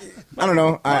I don't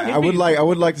know. I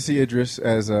would like to see Idris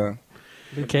as a.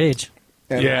 Luke Cage.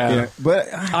 Yeah. But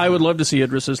I would love to see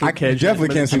Idris as I Luke Cage.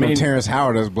 definitely can't see no Terrence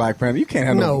Howard as Black Panther. You can't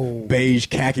have no beige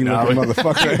khaki looking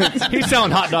motherfucker He's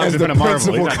selling hot dogs as in the front of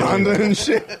Marvel. He's principal not doing Wakanda that. and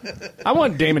shit. I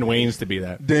want Damon Wayans to be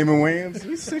that. Damon Wayans,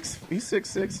 he's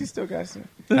 6'6". He still got some.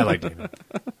 I like Damon.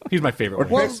 He's my favorite.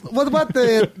 Well, what about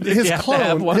his You have to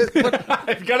have clone? one.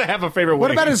 I've got to have a favorite.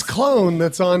 What Wayans. about his clone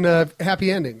that's on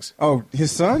Happy Endings? Oh,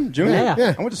 his son, Junior. Yeah.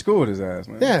 Yeah. I went to school with his ass,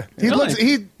 man. Yeah, he looks.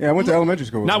 Yeah, I went to elementary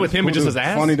school. Not with him, but just his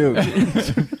ass? Funny dude.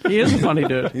 He is a funny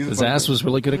dude. He's a His funny ass was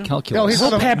really good at calculus. Oh, he's I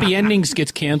on hope a, Happy Endings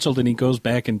gets canceled and he goes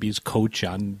back and be his coach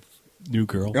on New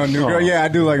Girl. Oh, New Girl. Yeah, I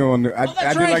do like him on New. I do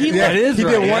right. like. He Yeah, was- he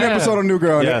did one episode on New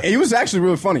Girl. Yeah. He was actually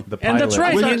really funny. The And that's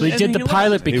right. Well, they And did the he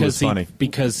pilot He was because funny.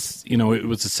 because it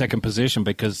was the second position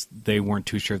because they weren't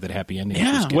too sure that Happy Ending.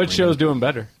 Yeah. was getting What show's renewed. doing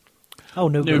better? Oh,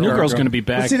 New New Girl. Girl's going to be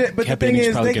back. see, but the Happy thing Ending's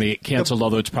is, probably they- going to get canceled,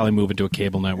 although it's probably moving to a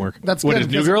cable network. That's What good is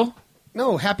New because- Girl?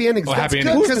 No, Happy Endings. Oh, That's Happy good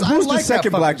Endings. because Who's I the like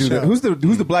second that black fucking dude? show.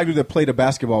 Who's the black dude that played a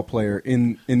basketball player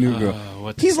in New Girl?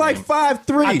 what's He's his like name?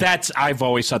 5'3". I've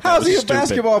always thought that How's was he a stupid.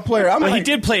 basketball player? I'm Well, he like,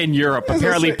 did play in Europe. As I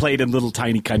Apparently, say- played in little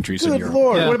tiny countries in Good Europe.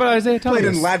 lord. What about Isaiah Played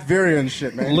Thomas? in Latvia and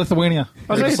shit, man. Lithuania.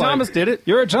 Isaiah It's like- Thomas did it.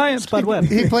 You're a giant. Spud Webb.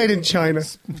 He played in China.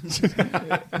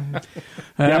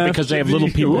 Yeah, because they have little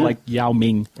people like Yao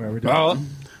Ming. Well,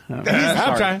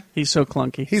 I'm trying. He's so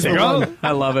clunky. He's the one.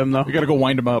 I love him though. We got to go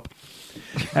wind him up.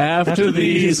 After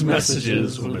these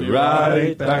messages, we'll be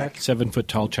right back.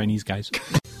 7-foot-tall Chinese guys.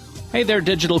 Hey there,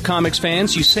 digital comics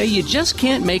fans. You say you just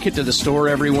can't make it to the store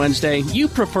every Wednesday. You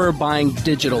prefer buying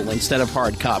digital instead of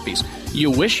hard copies. You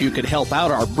wish you could help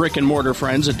out our brick and mortar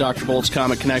friends at Dr. Volt's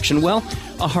Comic Connection. Well,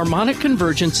 a harmonic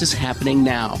convergence is happening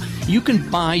now. You can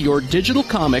buy your digital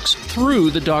comics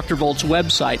through the Dr. Volt's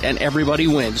website, and everybody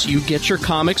wins. You get your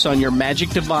comics on your magic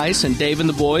device, and Dave and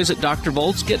the boys at Dr.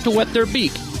 Volt's get to wet their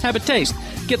beak, have a taste,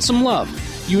 get some love.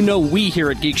 You know we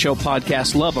here at Geek Show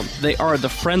Podcast love them. They are the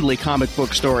friendly comic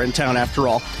book store in town, after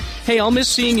all. Hey, I'll miss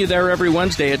seeing you there every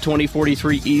Wednesday at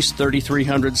 2043 East,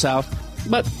 3300 South.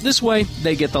 But this way,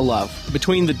 they get the love.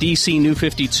 Between the DC New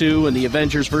 52 and the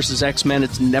Avengers vs. X-Men,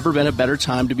 it's never been a better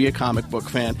time to be a comic book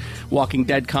fan. Walking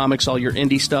Dead comics, all your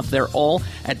indie stuff, they're all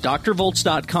at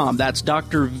drvolts.com. That's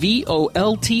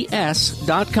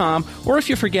drvolts.com. Or if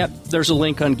you forget, there's a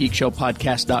link on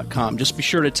geekshowpodcast.com. Just be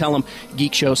sure to tell them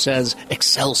Geek Show says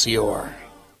Excelsior.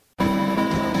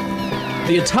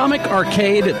 The Atomic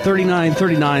Arcade at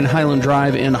 3939 Highland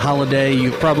Drive in Holiday.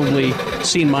 You've probably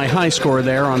seen my high score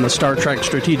there on the Star Trek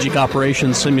Strategic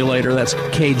Operations Simulator. That's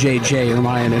KJJ are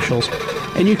my initials.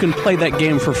 And you can play that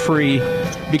game for free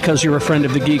because you're a friend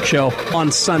of the Geek Show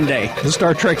on Sunday. The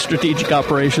Star Trek Strategic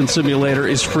Operations Simulator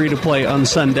is free to play on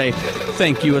Sunday.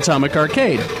 Thank you, Atomic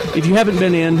Arcade. If you haven't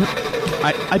been in,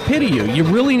 I pity you. You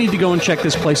really need to go and check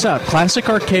this place out. Classic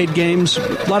arcade games,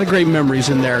 a lot of great memories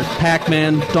in there.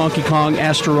 Pac-Man, Donkey Kong,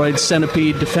 Asteroid,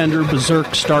 Centipede, Defender,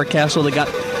 Berserk, Star Castle. They got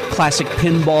classic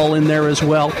pinball in there as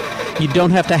well. You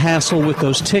don't have to hassle with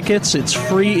those tickets. It's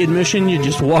free admission. You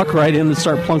just walk right in and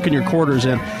start plunking your quarters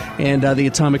in. And the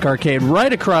Atomic Arcade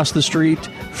right across the street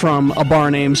from a bar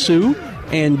named Sue,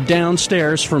 and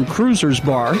downstairs from Cruiser's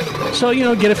Bar. So,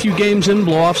 get a few games in,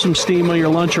 blow off some steam on your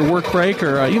lunch or work break,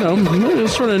 or,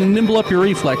 sort of nimble up your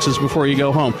reflexes before you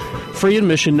go home. Free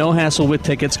admission, no hassle with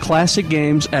tickets, classic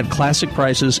games at classic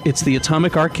prices. It's the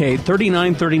Atomic Arcade,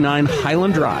 3939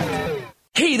 Highland Drive.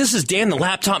 Hey, this is Dan the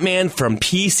Laptop Man from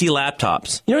PC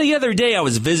Laptops. The other day I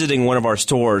was visiting one of our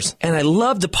stores, and I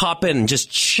love to pop in and just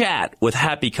chat with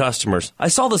happy customers. I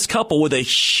saw this couple with a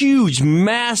huge,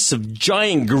 massive,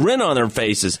 giant grin on their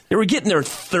faces. They were getting their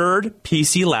third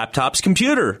PC Laptops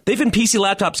computer. They've been PC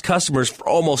Laptops customers for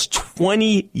almost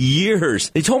 20 years.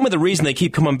 They told me the reason they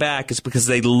keep coming back is because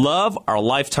they love our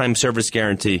lifetime service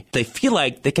guarantee. They feel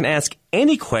like they can ask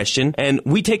any question, and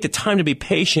we take the time to be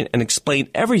patient and explain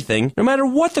everything, no matter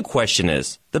what the question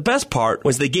is. The best part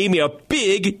was they gave me a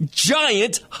big,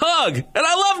 giant hug, and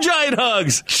I love giant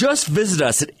hugs. Just visit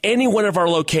us at any one of our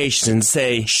locations and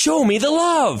say, "Show me the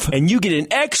love," and you get an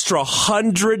extra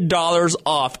 $100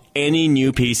 off any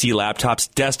new PC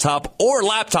laptops, desktop, or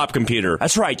laptop computer.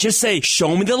 That's right, just say,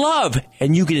 "Show me the love,"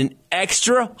 and you get an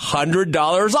extra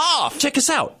 $100 off. Check us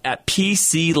out at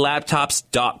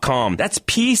PCLaptops.com. That's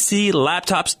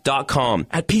PCLaptops.com.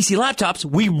 At PC Laptops,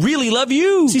 we really love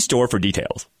you. See store for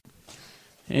details.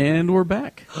 And we're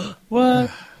back. What?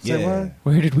 Yeah.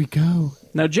 Where did we go?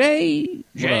 Now, Jay.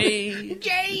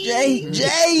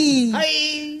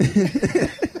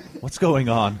 What's going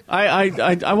on?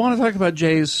 I want to talk about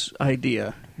Jay's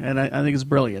idea, and I think it's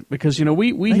brilliant because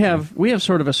we have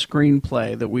sort of a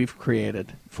screenplay that we've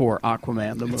created for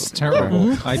Aquaman the movie. It's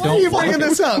terrible. I Why are you bringing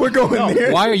this up? We're going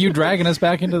there. Why are you dragging us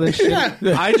back into this shit?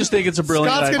 I just think it's a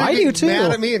brilliant Scott's idea. going I to do get too.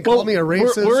 mad at me and call me a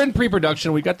racist. We're in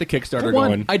pre-production. We got the Kickstarter One,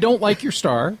 going. I don't like your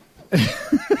star.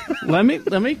 Let me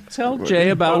tell Jay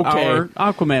about Okay. our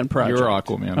Aquaman project. Your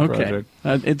Aquaman okay.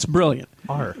 project. It's brilliant.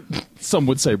 Some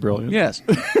would say brilliant. Yes.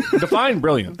 Define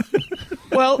brilliant.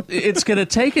 Well, it's going to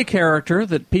take a character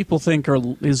that people think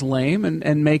is lame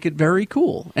and make it very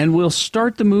cool. And we'll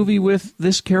start the movie with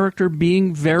this character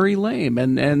being very lame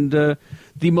and the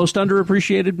most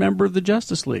underappreciated member of the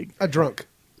Justice League. A drunk.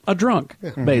 A drunk,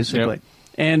 basically. Yep.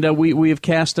 And we have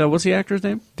cast, what's the actor's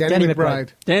name? Danny McBride.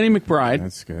 Danny McBride.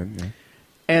 That's good. Yeah.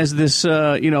 as this,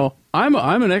 I'm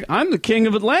the king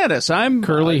of Atlantis. I'm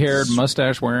curly-haired,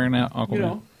 mustache-wearing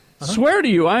Aquaman. Swear to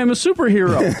you, I am a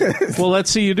superhero. Well, let's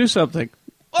see you do something.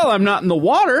 Well, I'm not in the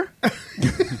water,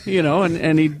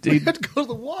 and he had to go to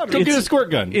the water. Go get a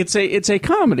squirt gun. It's a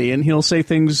comedy, and he'll say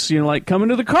things, like come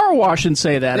into the car wash and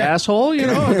say that, asshole, and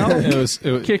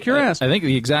I'll kick your ass. I think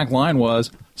the exact line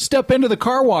was, "Step into the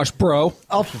car wash, bro.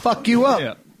 I'll fuck you up."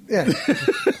 Yeah. Yeah.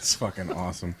 It's fucking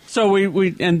awesome. So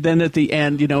we and then at the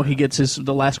end, he gets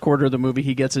the last quarter of the movie,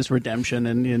 he gets his redemption,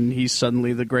 and he's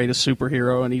suddenly the greatest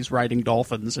superhero, and he's riding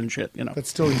dolphins and shit, But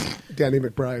still, he's Danny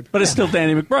McBride. But it's still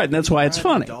Danny McBride, and that's why it's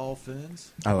funny.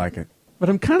 Dolphins. I like it. But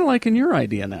I'm kind of liking your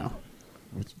idea now.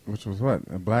 Which was what?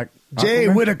 A black Jay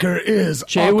Aquaman? Whittaker is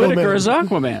Jay Aquaman. Whittaker is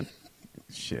Aquaman.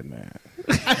 Shit, man.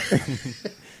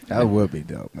 That would be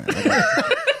dope, man.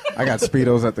 I got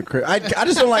Speedos at the crib. I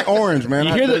just don't like orange, man.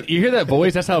 You hear that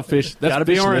voice? That's how fish. That's Gotta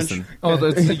be fish orange.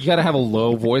 listen. You got to have a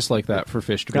low voice like that for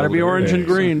fish to Gotta be orange and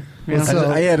green.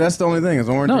 Yeah, that's the only thing. Is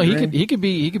orange. No, and he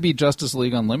green. could be Justice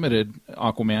League Unlimited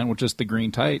Aquaman with just the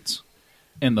green tights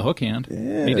and the hook hand.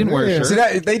 Yeah, he didn't wear a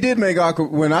shirt. See, they did make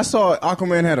when I saw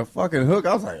Aquaman had a fucking hook,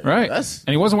 I was like, Right. And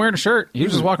he wasn't wearing a shirt. He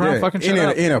was just walking around fucking shit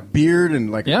up. in a beard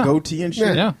and like a goatee and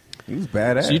shit. Yeah. He was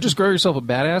badass. So you just grow yourself a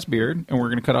badass beard, and we're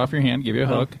going to cut off your hand, give you a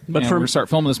hook, but and we're going to start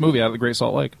filming this movie out of the Great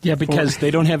Salt Lake. Yeah, because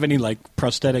they don't have any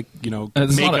prosthetic,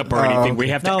 It's makeup not or anything. We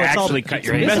have to actually cut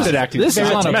your hand. Method acting. This is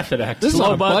on a method acting. This is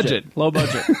on a budget. Low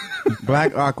budget.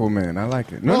 Black Aquaman. I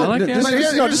like it. I like it.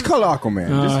 Just call it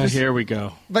Aquaman. Here we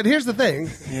go. But here's the thing.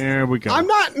 Here we go. I'm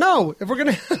not. No, if we're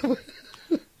gonna.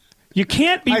 You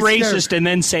can't be I racist scared. and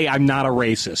then say I'm not a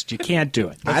racist. You can't do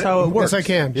it. That's how it works. Yes, I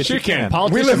can. Yes, you can.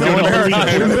 We live in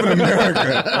America. We live in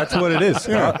America. That's what it is.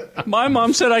 Yeah. My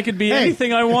mom said I could be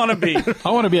anything I want to be.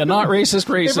 I want to be a not racist If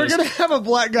we're racist. gonna have a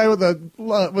black guy with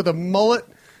a mullet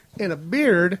and a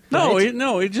beard,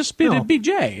 It'd just be it'd be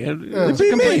Jay. It'd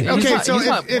be me. Okay, so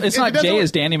It's not Jay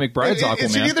as Danny McBride's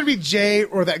It should Aquaman. either be Jay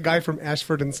or that guy from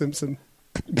Ashford and Simpson.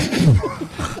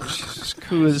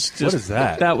 Who is just, What is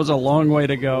that? That was a long way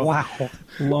to go. Wow.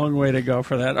 Long way to go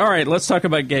for that. All right, let's talk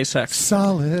about gay sex.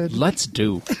 Solid. Let's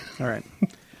do. All right.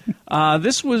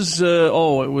 This was, it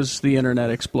was the internet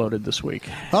exploded this week.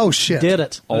 Oh, shit. Did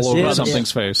it. All over Did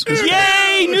something's it. face.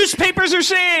 Yay! Newspapers are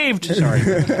saved. Sorry.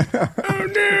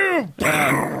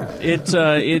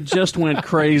 It just went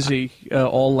crazy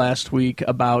all last week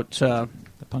about... The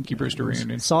Punky Brewster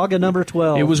reunion. Saga number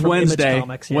 12. It was from Image Wednesday.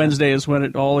 Comics, yeah. Wednesday is when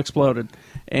it all exploded,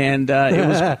 and it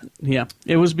was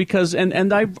it was because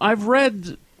and I've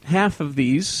read half of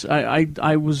these.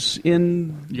 I was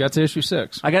in. You got to issue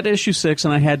 6. I got to issue 6,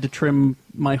 and I had to trim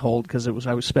my hold because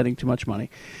I was spending too much money.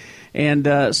 And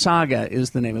Saga is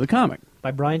the name of the comic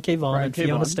By Brian K. Vaughan Brian and K.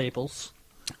 Fiona Vaughan. Staples.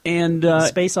 And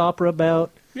Space opera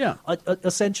about yeah,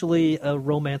 essentially a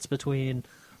romance between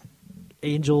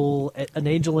an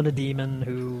angel and a demon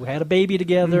who had a baby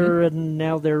together, and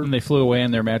now they're And they flew away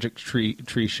in their magic tree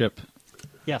ship.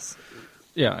 yes.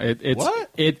 Yeah, it's What?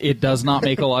 It does not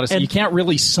make a lot of sense. And- You can't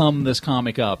really sum this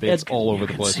comic up. It's And- all over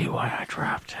the place. see why I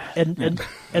dropped it.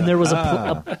 And there was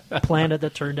a planet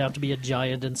that turned out to be a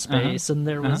giant in space, and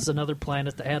there was another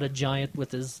planet that had a giant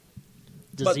with his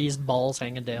diseased balls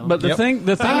hanging down. But the Yep. thing,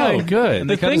 Oh, good. And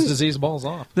they the cut his thing- disease balls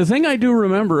off. The thing I do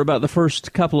remember about the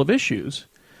first couple of issues,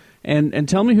 and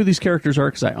tell me who these characters are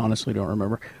because I honestly don't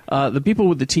remember. The people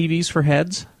with the TVs for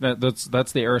heads,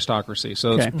 That's the aristocracy.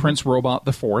 So Okay. it's Prince Robot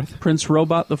the Fourth. Prince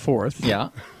Robot the Fourth. Yeah,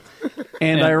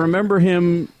 And Yeah. I remember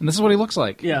him. and this is what he looks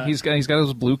like. Yeah. he's got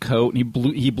his blue coat,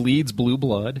 and he bleeds blue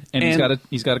blood, and And-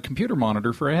 he's got a computer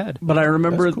monitor for a head. But I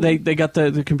remember they got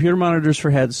the computer monitors for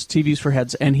heads, TVs for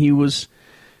heads, and he was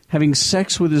having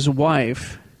sex with his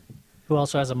wife, who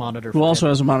also has a monitor. who also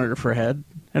has a monitor for a head,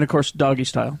 and of course doggy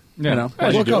style. Yeah. You know,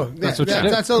 As you do. That's what you do,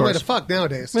 the of only way to course. fuck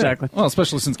nowadays. exactly. Well,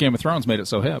 especially since Game of Thrones made it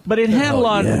so hip. But it had a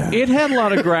lot. It had a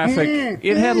lot of graphic.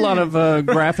 It had a lot of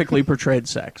graphically portrayed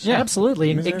sex. Yeah,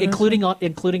 absolutely, including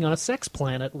on a sex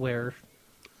planet where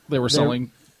They were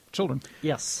selling children.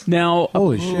 yes, Now,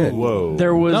 Holy shit. Whoa.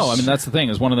 there was No, I mean that's the thing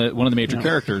is one of the major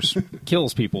characters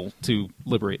kills people to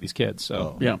liberate these kids.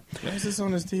 So yeah. Why is this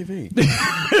on his TV?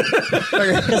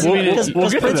 because we'll get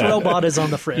to Prince that. Robot is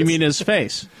on the fritz. You mean his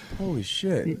face? Holy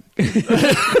shit. We'll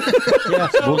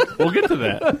get to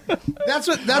that.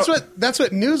 That's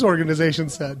what news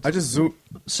organizations said. I just zoomed.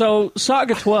 So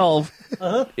Saga 12,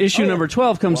 issue number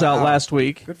 12 comes out last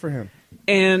week, Good for him.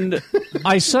 and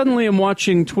I suddenly am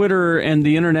watching Twitter and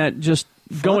the internet just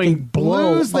going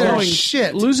lose their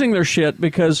shit. losing their shit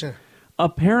because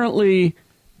apparently,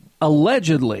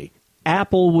 allegedly,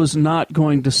 Apple was not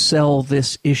going to sell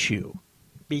this issue.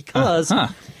 because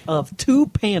of 2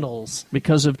 panels.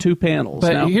 Because of 2 panels.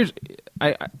 But Now- here's,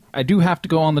 I do have to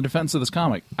go on the defense of this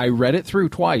comic. I read it through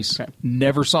twice,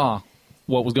 never saw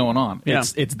what was going on. Yeah.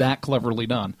 It's that cleverly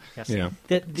done. Yes. Yeah.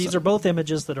 These are both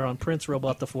images that are on Prince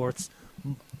Robot the Fourth's.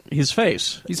 his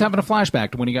face. He's having a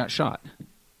flashback to when he got shot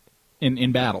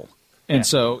in battle. And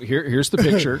so here's the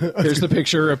picture. Here's the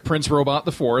picture of Prince Robot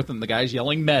the Fourth, and the guy's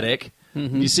yelling medic.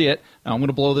 You see it. Now I'm going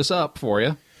to blow this up for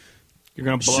you. You're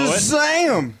going to blow it?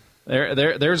 Shazam!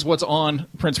 There's what's on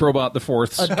Prince Robot the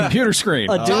Fourth's computer screen.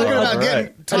 Talking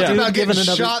about getting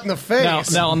shot in the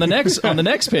face. Now on the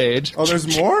next page. Oh,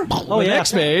 there's more?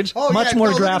 Next page. Much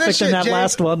more graphic than that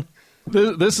last one.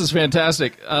 This is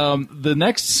fantastic. The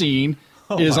next scene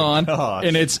is on,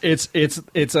 and it's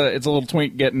a little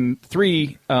twink getting 3.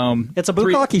 It's a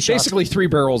bukkake shot. Basically 3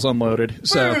 barrels unloaded.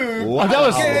 So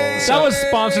That was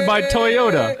sponsored by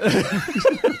Toyota.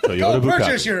 Go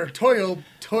purchase your Toyota.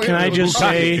 Can I just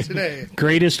say, today.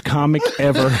 greatest comic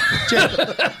ever.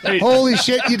 Holy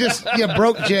shit! You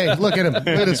broke Jay. Look at him. Look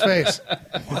at his face.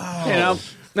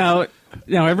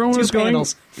 Now everyone 2 was going.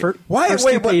 panels. First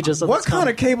 2 pages. What kind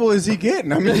of cable is he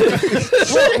getting? I mean,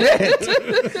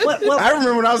 Well, I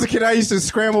remember when I was a kid, I used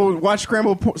to watch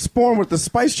Scramble Spawn with the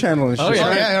Spice Channel and shit. Oh,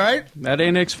 yeah. Yeah, right. That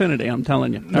ain't Xfinity, I'm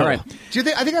telling you. All right. Do you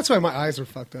think? I think that's why my eyes are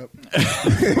fucked up.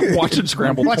 watching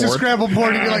scrambled Watching porn. scrambled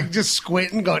porn and you're like just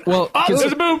squinting, going, Well, There's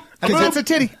a boob. I think that's a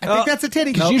titty. I think that's a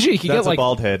titty. Because usually you could That's get a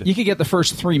bald head. You could get the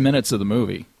first 3 minutes of the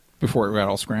movie before it got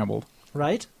all scrambled.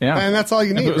 right? Yeah, And that's all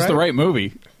you need, If it was right? the right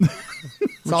movie.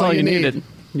 That's all you needed.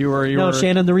 You were. No,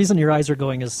 Shannon, the reason your eyes are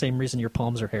going is the same reason your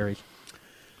palms are hairy.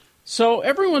 So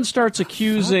everyone starts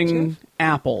accusing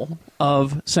Apple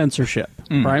of censorship,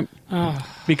 right?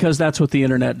 Because that's what the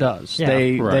internet does. Yeah.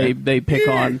 They pick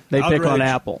on Outrage.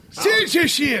 Apple.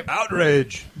 Censorship.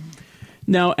 Outrage.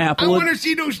 Now I Apple want to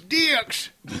see those dicks.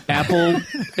 Apple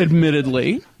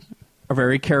admittedly are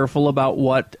very careful about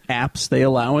what apps they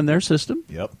allow in their system.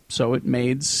 Yep. So it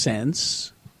made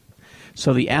sense.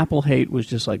 So the Apple hate was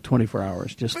just like 24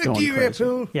 hours, just Fuck going you, crazy.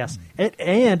 Apple. Yes.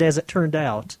 And as it turned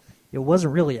out, it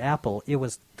wasn't really Apple. It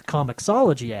was the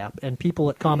Comixology app and people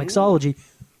at Comixology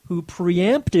who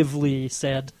preemptively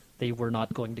said they were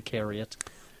not going to carry it.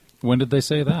 When did they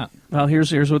say that? Well,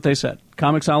 here's what they said.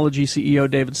 Comixology CEO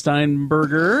David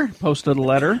Steinberger posted a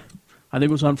letter. I think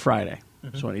it was on Friday.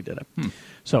 That's when he did it.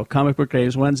 So Comic Book Day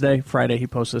is Wednesday. Friday he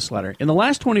posted this letter. In the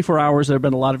last 24 hours, there have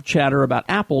been a lot of chatter about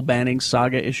Apple banning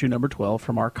Saga issue number 12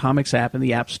 from our comics app in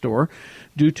the App Store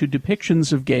due to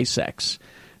depictions of gay sex.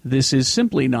 This is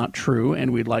simply not true,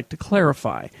 and we'd like to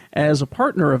clarify. As a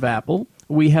partner of Apple,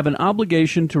 we have an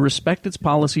obligation to respect its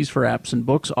policies for apps and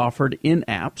books offered in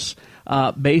apps.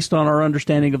 Based on our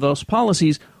understanding of those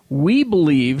policies, we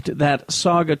believed that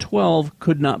Saga 12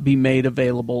 could not be made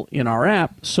available in our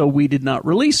app, so we did not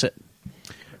release it.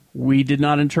 We did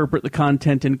not interpret the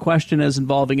content in question as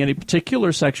involving any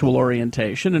particular sexual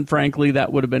orientation, and frankly,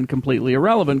 that would have been completely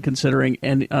irrelevant considering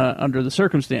under the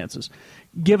circumstances.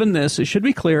 Given this, it should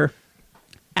be clear,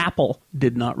 Apple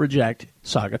did not reject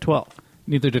Saga 12.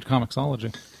 Neither did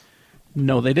Comixology.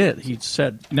 No, they did. He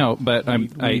said no, but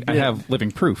I have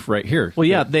living proof right here. Well,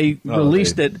 yeah, they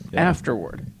released it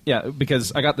afterward. Yeah,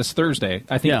 because I got this Thursday.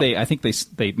 I think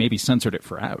they maybe censored it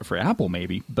for Apple,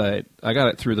 maybe, but I got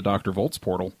it through the Dr. Volts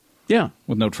portal. Yeah,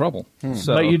 with no trouble.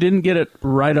 So, but you didn't get it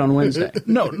right on Wednesday.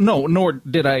 No, nor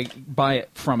did I buy it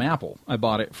from Apple. I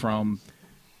bought it from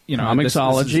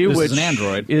Comixology, this which is an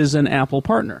Android, is an Apple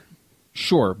partner.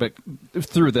 Sure, but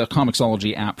through the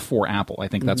Comixology app for Apple. I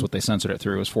think that's what they censored it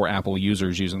through. It was for Apple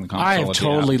users using the Comixology I have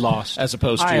totally app, lost. as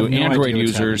opposed to I have no Android idea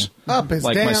what's users Up is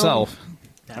like down. myself.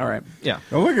 All right. Yeah.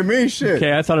 Don't look at me, shit.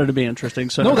 Okay, I thought it'd be interesting.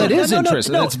 So No, that is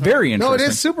interesting. That's very interesting. No, it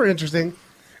is super interesting.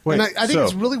 Wait, and I think so-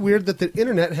 it's really weird that the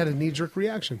internet had a knee-jerk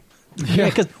reaction. Yeah,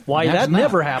 because why that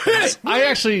never happens. I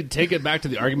actually take it back to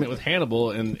the argument with Hannibal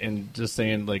and just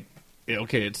saying, like,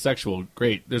 okay, it's sexual,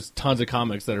 great. There's tons of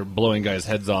comics that are blowing guys'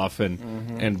 heads off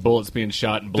and bullets being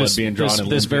shot and blood being drawn.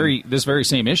 This very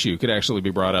same issue could actually be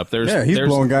brought up. He's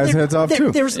blowing guys' heads off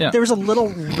too. There's a little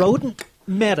rodent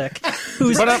medic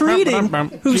who's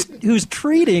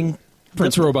treating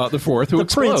Prince Robot the Fourth, who the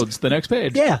explodes prince. the next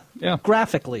page. Yeah, yeah,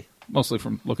 graphically. Mostly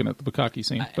from looking at the bukkake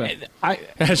scene.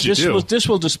 But This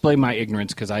will display my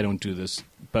ignorance because I don't do this.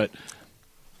 But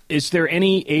is there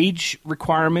any age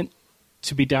requirement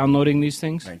to be downloading these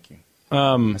things? Thank you.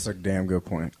 That's a damn good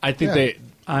point. I think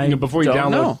before you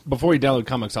download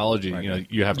Comixology,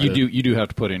 you have to you do have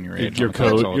to put in your age, your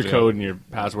code and your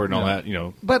password and all that.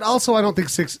 But also, I don't think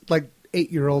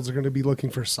 8-year-olds are going to be looking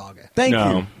for Saga. Thank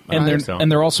you. And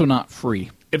they're also not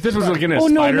free. If this was looking at Oh,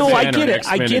 no, Spider-Man I get or it.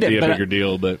 I X-Men, get it'd be it, a but bigger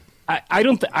deal. But I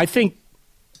don't. I think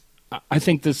I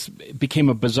think this became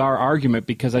a bizarre argument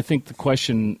because I think the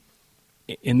question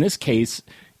in this case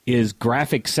is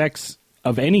graphic sex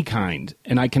of any kind.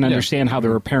 And I can understand how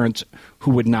there are parents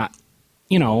who would not,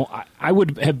 I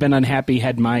would have been unhappy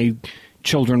had my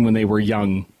children when they were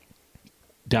young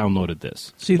downloaded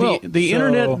this. See,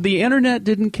 the internet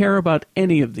didn't care about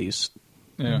any of these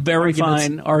very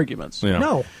fine arguments. Yeah.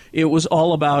 No. It was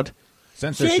all about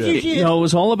censorship. It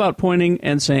was all about pointing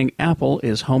and saying Apple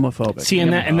is homophobic. See,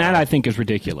 and that I think is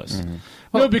ridiculous. Mm-hmm.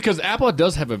 Well, because Apple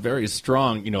does have a very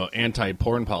strong,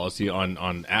 anti-porn policy on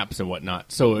apps and whatnot.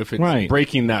 So if it's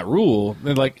breaking that rule,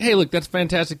 they're like, "Hey, look, that's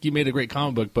fantastic. You made a great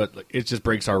comic book, but it just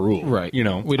breaks our rule." Right. We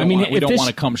don't want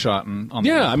to cum shot on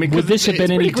would this have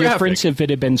been any difference if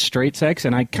it had been straight sex?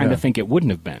 And I kind of think it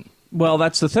wouldn't have been. Well,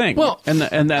 that's the thing. Well, and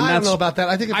I don't know about that.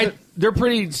 I think they're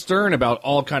pretty stern about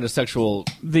all kind of sexual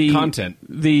content.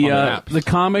 The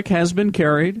comic has been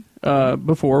carried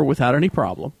before without any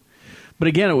problem. But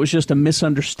again, it was just a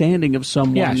misunderstanding of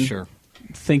someone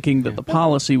thinking that the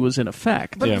policy was in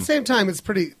effect. But at the same time, it's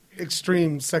pretty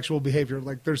extreme sexual behavior.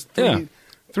 Like there's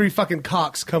three fucking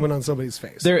cocks coming on somebody's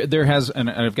face. There has, and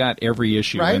I've got every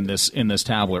issue in this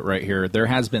tablet right here. There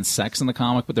has been sex in the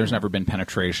comic, but there's never been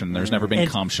penetration. There's never been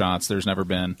cum shots. There's never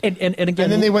been and again. And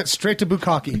then they went straight to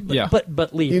bukkake. Yeah,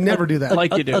 but Lee, you never do that.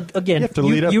 Like you do. Again,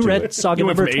 you read Saga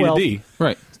number 12,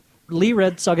 right? Lee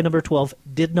read Saga number 12,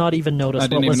 did not even notice. I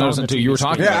didn't even notice until you were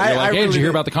talking about it. You're like, hey, did you hear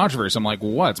about the controversy? I'm like,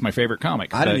 well, what? It's my favorite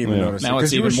comic. I didn't even notice now it.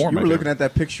 it's even more. You were looking at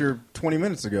that picture 20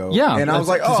 minutes ago. Yeah. And I was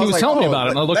like, he was telling me about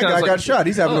it. And I looked that at it, guy got shot.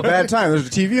 He's having a bad time. There's a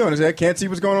TV on his head. Can't see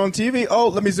what's going on TV. Oh,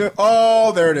 let me zoom.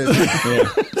 Oh, there it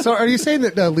is. So are you saying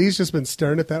that Lee's just been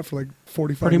staring at that for like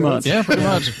 45 minutes? Yeah, pretty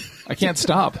much. I can't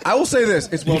stop. I will say this.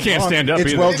 It's well drawn. You can't stand up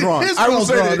It's either. well drawn. I will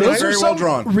say that it's very well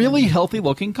drawn. Really healthy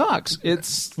looking cocks.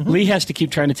 Lee has to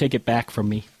keep trying to take it back from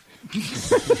me.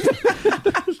 It's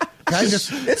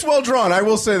well drawn. I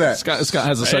will say that. Scott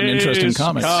has a sudden interest in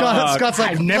comics. Scott's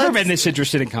like, I've never been this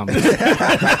interested in comics. This is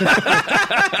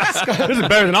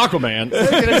better than Aquaman. I was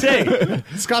gonna say,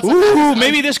 Scott's Ooh,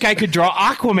 maybe this guy could draw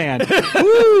Aquaman.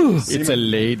 It's a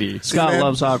lady. Scott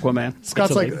loves Aquaman.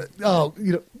 Scott's like,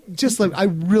 just like, I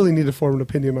really need to form an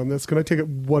opinion on this. Can I take it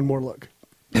one more look?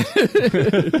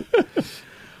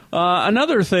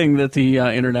 Another thing that the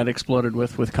internet exploded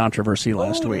with controversy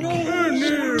last week.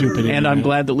 Stupid. And I'm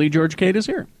glad that Lee George Cade is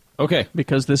here. Okay.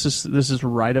 Because this is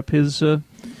right up his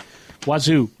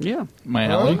wazoo. Yeah. My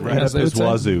alley. Right up his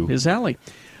wazoo. His alley.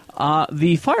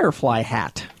 The Firefly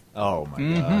hat. Oh, my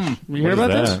gosh. You hear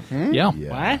about this? Yeah.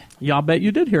 What? Yeah, I'll bet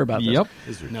you did hear about this. Yep.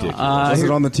 This is ridiculous. Was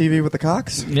it on the TV with the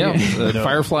cocks? Yeah. The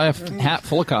Firefly hat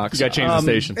full of cocks. You got to change the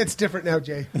station. It's different now,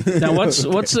 Jay. Now, what's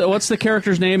the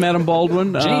character's name? Adam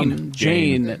Baldwin. Jane.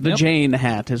 Jane. The Jane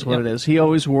hat is what it is. He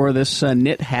always wore this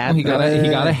knit hat. Well, he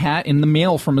got a hat in the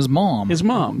mail from his mom. His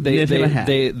mom knit him a hat.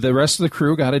 The rest of the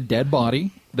crew got a dead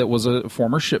body that was a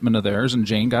former shipment of theirs, and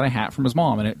Jane got a hat from his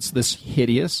mom, and it's this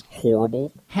hideous,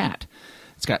 horrible hat.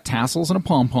 It's got tassels and a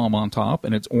pom-pom on top,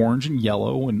 and it's orange and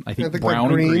yellow, and I think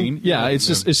brown and green. Yeah, it's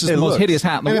just the most hideous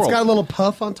hat in the And world. it's got a little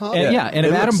puff on top. And, and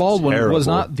if Adam Baldwin terrible. was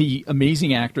not the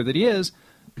amazing actor that he is,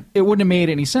 it wouldn't have made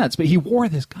any sense. But he wore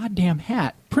this goddamn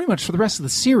hat pretty much for the rest of the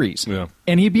series. Yeah.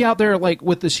 And he'd be out there like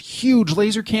with this huge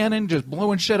laser cannon just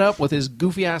blowing shit up with his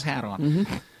goofy-ass hat on.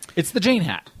 Mm-hmm. It's the Jane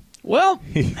hat. Well,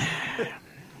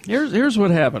 here's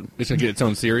what happened. It's going to get its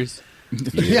own series.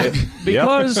 Yeah.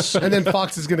 Because And then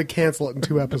Fox is going to cancel it in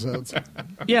 2 episodes.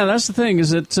 yeah, that's the thing is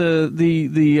that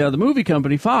the movie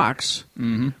company Fox,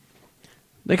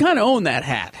 they kind of own that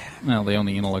hat. Well, they own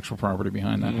the intellectual property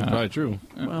behind that hat. Probably true.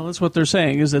 Well, that's what they're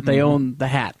saying is that they own the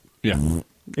hat. Yeah.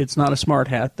 It's not a smart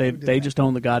hat. They just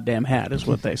own the goddamn hat, is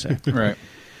what they say. Right.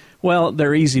 Well,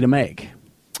 they're easy to make.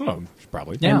 Oh,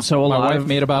 probably. Yeah. And so my lot wife of-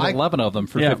 made about 11 of them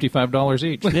for $55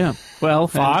 each. Yeah. Well,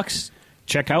 Fox,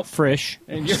 check out Frisch.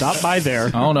 Stop by there.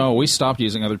 Oh, no. We stopped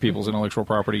using other people's intellectual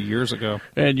property years ago.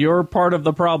 and you're part of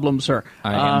the problem, sir.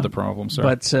 I am the problem, sir.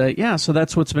 But, so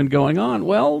that's what's been going on.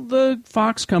 Well, the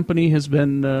Fox company has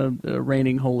been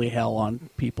raining holy hell on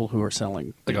people who are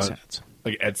selling these hats.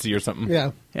 Like Etsy or something.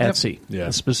 Yeah. Etsy, Yeah.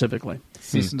 specifically.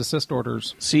 Cease and desist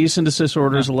orders. Cease and desist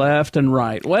orders left and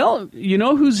right. Well, you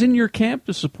know who's in your camp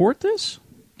to support this?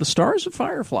 The stars of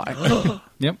Firefly.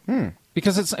 Yep.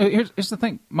 Because it's here's the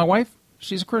thing. My wife,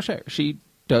 she's a crocheter. She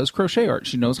does crochet art.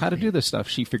 She knows how to do this stuff.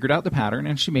 She figured out the pattern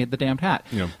and she made the damned hat.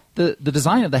 Yeah. The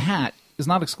design of the hat is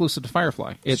not exclusive to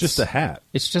Firefly. It's just a hat.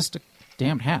 It's just a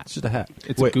damned hat. It's just a hat.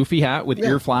 It's a goofy hat with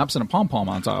ear flaps and a pom-pom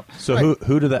on top. So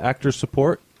who do the actors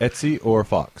support? Etsy or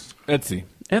Fox? Etsy.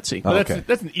 Etsy. But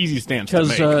that's an easy stance to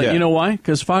Because make. you know why?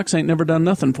 Because Fox ain't never done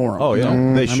nothing for them. Oh,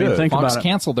 yeah. They should. I mean, think Fox about it.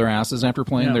 canceled their asses after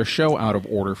playing Yeah. their show out of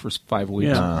order for 5 weeks.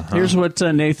 Yeah. Here's what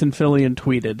Nathan Fillion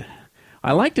tweeted.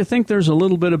 I like to think there's a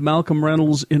little bit of Malcolm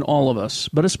Reynolds in all of us,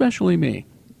 but especially me.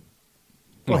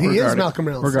 Well, he is Malcolm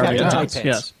Reynolds. Regarding Captain hats, Tight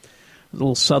Pants. yes. A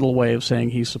little subtle way of saying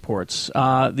he supports.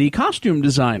 The costume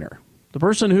designer, the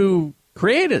person who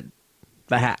created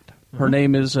the hat, her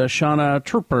name is Shauna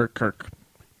Trooperkirk.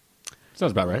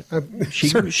 Sounds about right.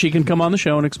 She can come on the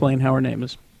show and explain how her name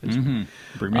is.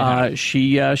 Bring me a hat.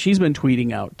 She's been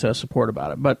tweeting out support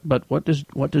about it. But what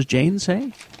does Jane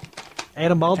say?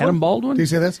 Adam Baldwin? Adam Baldwin? Do you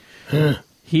see this?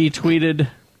 He tweeted,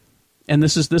 and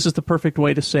this is the perfect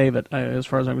way to save it, as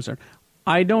far as I'm concerned.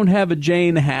 I don't have a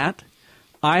Jane hat.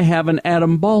 I have an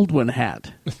Adam Baldwin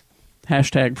hat.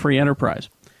 Hashtag free enterprise.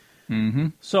 Mm-hmm.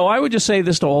 So I would just say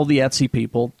this to all the Etsy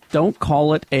people. Don't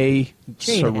call it a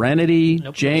Serenity,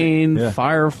 Jane,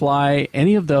 Firefly,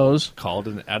 any of those. Call it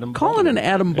an Adam Call Baldwin. it an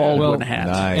Adam Baldwin hat.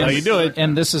 Nice. How you do it.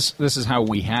 And this is how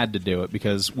we had to do it,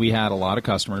 because we had a lot of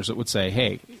customers that would say,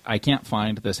 hey, I can't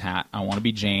find this hat. I want to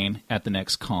be Jane at the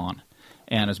next con.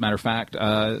 And as a matter of fact,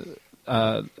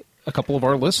 a couple of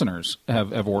our listeners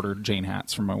have ordered Jane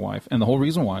hats from my wife. And the whole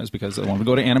reason why is because they wanted to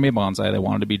go to Anime Bonsai. They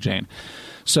wanted to be Jane.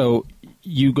 So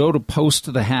you go to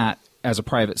post the hat as a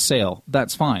private sale.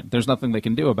 That's fine. There's nothing they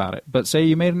can do about it. But say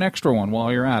you made an extra one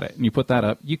while you're at it, and you put that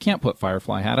up. You can't put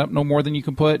Firefly hat up no more than you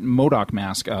can put MODOK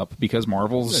mask up, because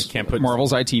Marvel's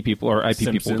IT people or IP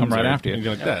Simpsons people come right or after you.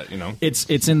 anything like that, you know. It's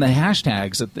in the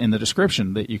hashtags in the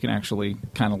description that you can actually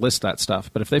kind of list that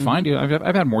stuff. But if they find you,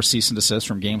 I've had more cease and desist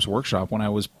from Games Workshop when I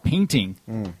was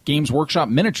painting Games Workshop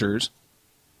miniatures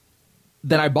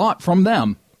that I bought from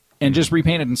them and just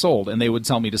repainted and sold, and they would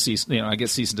tell me to cease. I get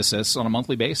cease and desists on a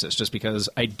monthly basis just because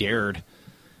I dared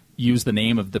use the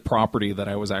name of the property that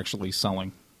I was actually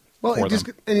selling. Well, for you just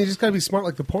got to be smart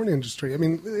like the porn industry. I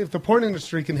mean, if the porn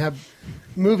industry can have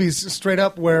movies straight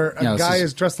up where a guy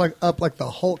is dressed up like the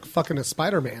Hulk fucking a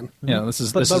Spider-Man. Yeah, this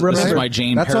is remember, my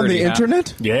Jane That's on parody the hat.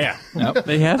 internet? Yeah. Yep.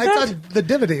 They have I that? thought the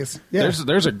DVDs. Yeah.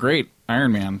 There's a great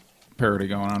Iron Man parody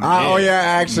going on. Oh, yeah,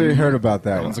 I actually heard about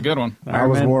that. That's a good one. I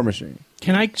was War Machine.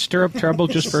 Can I stir up trouble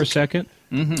just for a second?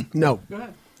 No.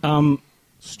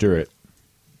 Stir it.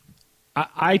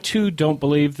 I too don't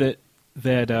believe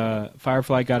that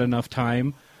Firefly got enough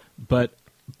time, but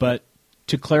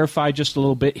to clarify just a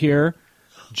little bit here,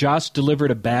 Joss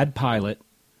delivered a bad pilot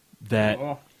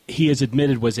that he has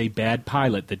admitted was a bad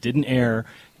pilot that didn't air,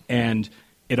 and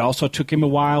it also took him a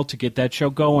while to get that show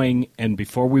going. And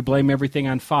before we blame everything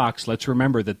on Fox, let's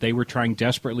remember that they were trying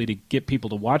desperately to get people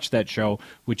to watch that show,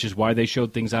 which is why they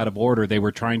showed things out of order. They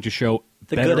were trying to show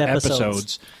The better good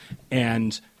episodes.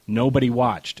 and nobody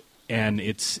watched. And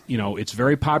it's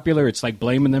very popular. It's like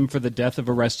blaming them for the death of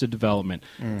Arrested Development.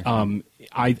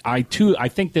 I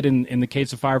think that in the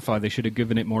case of Firefly, they should have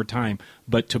given it more time.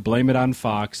 But to blame it on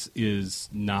Fox is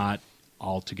not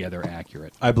altogether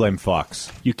accurate. I blame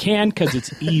Fox. You can because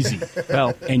it's easy,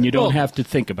 and you don't have to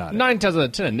think about it. 9 times out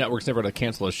of 10, networks never to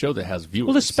cancel a show that has viewers.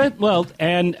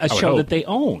 And a show that they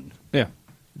own. Yeah.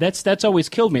 That's always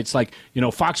killed me. It's like,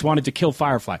 Fox wanted to kill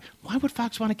Firefly. Why would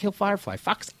Fox want to kill Firefly?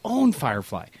 Fox owned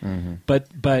Firefly.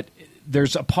 But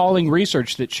there's appalling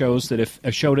research that shows that if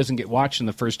a show doesn't get watched in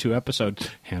the first 2 episodes,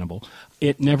 Hannibal,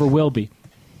 it never will be.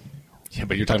 Yeah,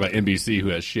 but you're talking about NBC, who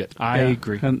has shit. I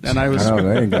agree. And I was I know,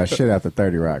 they ain't got shit after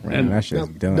 30 Rock, man. That shit's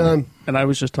done. And I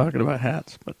was just talking about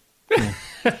hats, but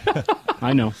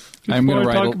I know. I'm going to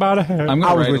write talk about a hat.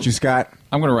 I was with you, Scott.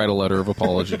 I'm going to write a letter of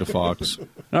apology to Fox.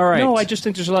 all right. No, I just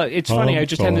think there's a lot. It's funny. I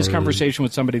just had this conversation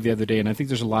with somebody the other day, and I think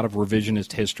there's a lot of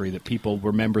revisionist history that people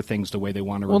remember things the way they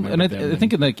want to remember and them. I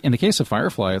think in the case of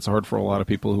Firefly, it's hard for a lot of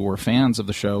people who were fans of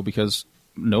the show because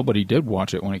nobody did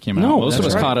watch it when it came out. Most of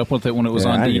us caught up with it when it was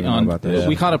on.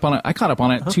 We caught up on it. I caught up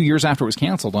on it 2 years after it was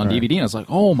canceled on DVD, and I was like,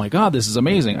 "Oh my god, this is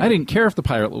amazing!" I didn't care if the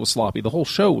pilot was sloppy. The whole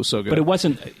show was so good. But it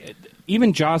wasn't.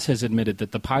 Even Joss has admitted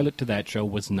that the pilot to that show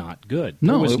was not good.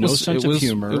 No, there was it no was, sense it was, of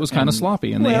humor. It was kind of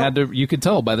sloppy, and they had to. You could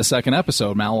tell by the second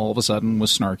episode, Mal all of a sudden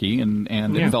was snarky, and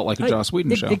it felt like a Joss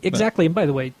Whedon show. Exactly. And by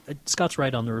the way, Scott's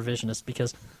right on the revisionist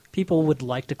because people would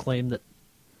like to claim that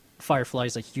Firefly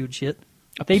is a huge hit.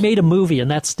 They made a movie, and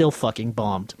that's still fucking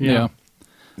bombed. Yeah,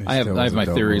 I have was my a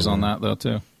dope theories movie. on that though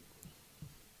too.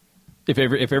 If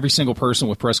every single person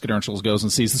with press credentials goes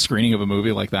and sees the screening of a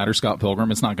movie like that or Scott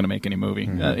Pilgrim, it's not going to make any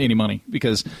money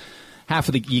because half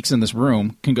of the geeks in this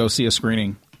room can go see a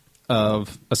screening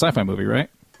of a sci-fi movie, right?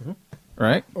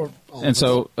 Right? And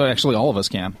so actually all of us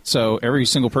can. So every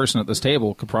single person at this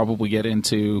table could probably get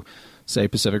into, say,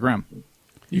 Pacific Rim.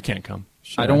 You can't come.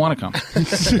 I don't want to come.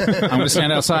 I'm going to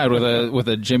stand outside with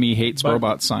a Jimmy hates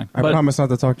robots sign. I promise not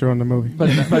to talk to her on the movie. But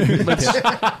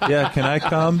Yeah, can I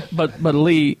come? but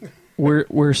Lee,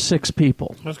 we're 6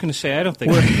 people. I was going to say, I don't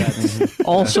think that's...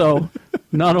 Also,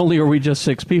 not only are we just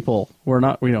 6 people, we're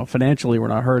not, financially we're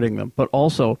not hurting them, but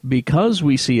also because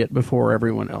we see it before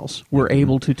everyone else, we're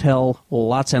able to tell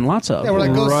lots and lots of. Yeah, we're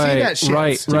like, go see that shit.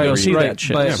 Right. Go see that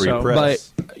shit.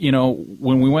 But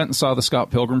when we went and saw the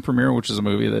Scott Pilgrim premiere, which is a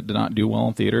movie that did not do well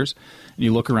in theaters, and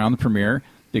you look around the premiere,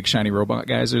 big shiny robot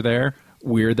guys are there,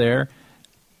 we're there.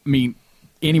 I mean,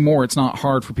 anymore, it's not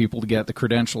hard for people to get the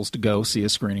credentials to go see a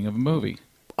screening of a movie.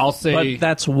 I'll say... But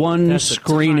that's one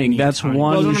screening. That's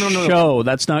one show.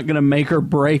 That's not going to make or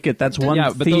break it. That's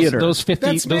one theater. Those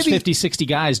 50, 60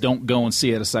 guys don't go and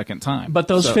see it a second time. But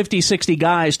those 50, 60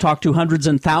 guys talk to hundreds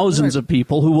and thousands of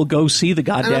people who will go see the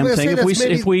goddamn thing if we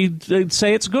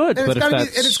say it's good. And but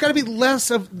it's got to be less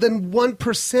than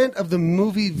 1% of the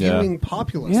movie viewing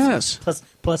populace. Yes.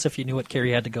 Plus, if you knew what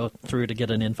Carrie had to go through to get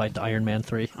an invite to Iron Man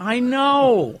 3. I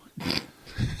know.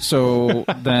 So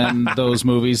then those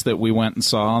movies that we went and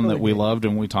saw and that we loved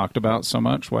and we talked about so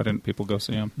much, why didn't people go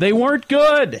see them? They weren't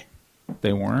good.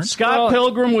 They weren't? Scott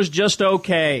Pilgrim was just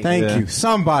okay. Thank you.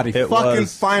 Somebody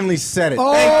finally said it.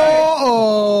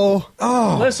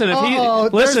 Listen,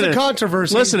 the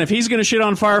controversy. Listen, if he's going to shit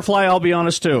on Firefly, I'll be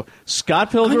honest too.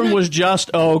 Scott Pilgrim was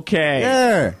just okay.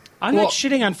 Yeah. I'm not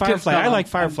shitting on Firefly. I like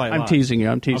Firefly a lot. I'm teasing you.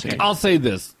 Okay. I'll say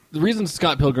this. The reason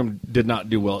Scott Pilgrim did not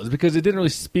do well is because it didn't really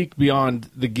speak beyond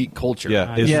the geek culture.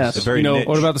 Yeah, yes. It's very niche.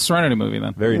 What about the Serenity movie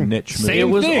then? Very niche movie. Same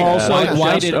It was thing. also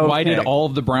Why did all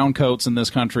of the brown coats in this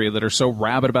country that are so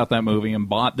rabid about that movie and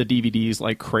bought the DVDs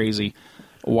like crazy?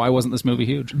 Why wasn't this movie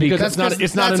huge? Because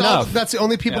it's not enough. That's the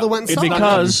only people that went and saw it.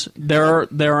 Because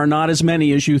there are not as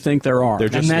many as you think there are. They're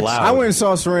just loud. I went and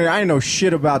saw Serenity. I didn't know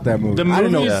shit about that movie. I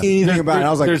didn't know anything about it. I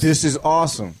was like, this is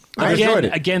awesome. I enjoyed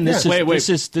it. Again, this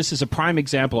is a prime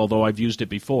example, although I've used it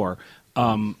before.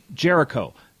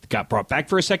 Jericho got brought back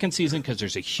for a second season because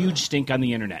there's a huge stink on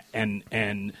the internet.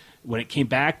 And when it came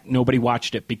back, nobody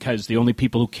watched it because the only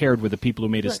people who cared were the people who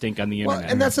made a stink on the internet.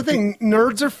 And that's the thing.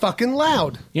 Nerds are fucking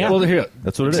loud. Yeah. Well, here,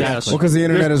 That's what it is. Well, because the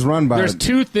internet is run by there's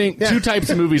two types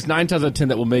of movies 9 times out of 10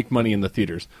 that will make money in the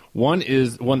theaters. One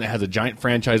is one that has a giant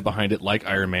franchise behind it, like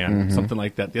Iron Man, something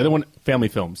like that. The other one, family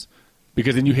films.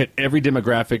 Because then you hit every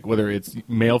demographic, whether it's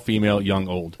male, female, young,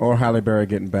 old. Or Halle Berry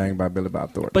getting banged by Billy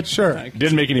Bob Thornton. But sure,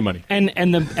 didn't make any money. And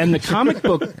the comic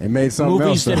book it made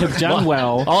movies that have done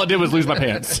well. All it did was lose my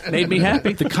pants. Made me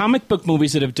happy. The comic book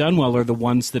movies that have done well are the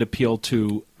ones that appeal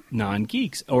to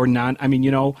non-geeks or non. I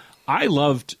mean, I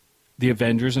loved the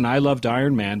Avengers and I loved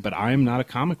Iron Man, but I am not a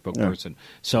comic book person.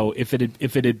 So if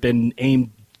it had been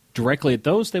aimed directly at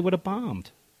those, they would have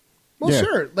bombed. Well,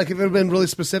 sure. Like if it had been really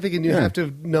specific and you have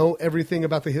to know everything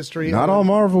about the history. Not all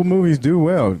Marvel movies do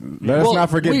well. Let us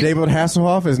not forget David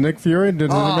Hasselhoff as Nick Fury.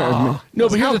 No,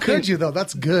 but how could you though?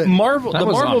 That's good. The Marvel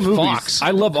movies. Fox.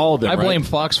 I love all of them. I blame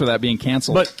Fox for that being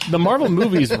canceled. But the Marvel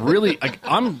movies really,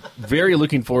 I'm very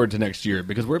looking forward to next year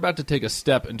because we're about to take a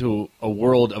step into a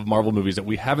world of Marvel movies that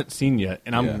we haven't seen yet,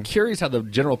 and I'm curious how the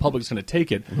general public is going to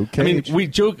take it. I mean, we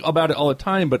joke about it all the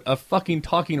time, but a fucking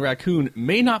talking raccoon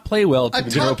may not play well to the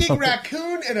general public. A talking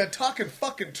raccoon and a talking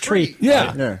fucking tree.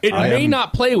 Yeah. It may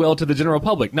not play well to the general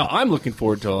public. Now, I'm looking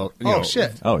forward to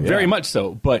very much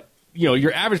so, but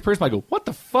your average person might go, what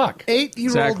the fuck?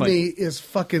 8-year-old me is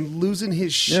fucking losing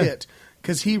his shit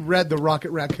because he read the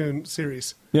Rocket Raccoon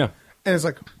series. Yeah. And it's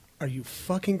like, are you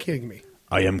fucking kidding me?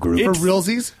 I am Groot. For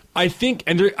realsies? I think,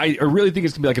 and I really think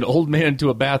it's going to be like an old man to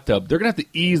a bathtub. They're going to have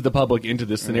to ease the public into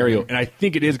this scenario, and I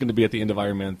think it is going to be at the end of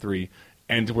Iron Man 3.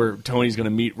 And where Tony's going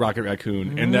to meet Rocket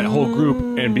Raccoon and that whole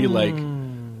group and be like,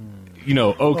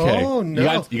 okay. Oh,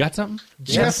 no. You got something?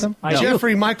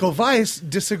 Jeffrey Michael Weiss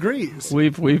disagrees.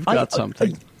 We've got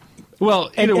something.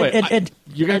 Well, either way,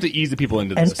 you're going to have to ease the people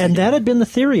into this. And that had been the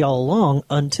theory all along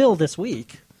until this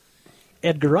week.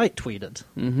 Edgar Wright tweeted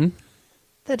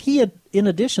that he had, in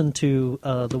addition to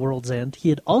The World's End, he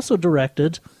had also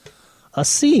directed a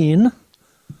scene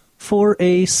for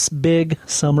a big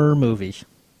summer movie.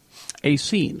 A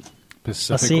scene.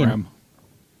 Pacific Rim.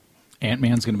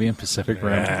 Ant-Man's going to be in Pacific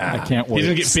Rim. I can't wait. He's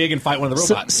going to get big and fight one of the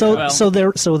robots.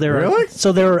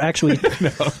 There are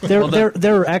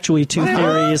actually two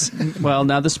theories. Well,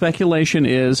 now the speculation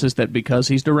is that because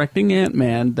he's directing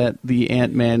Ant-Man, that the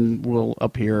Ant-Man will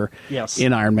appear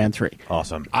in Iron Man 3.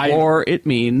 Awesome. Or it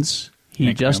means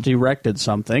he just directed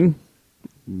something,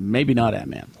 maybe not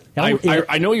Ant-Man.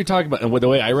 I know what you're talking about, and the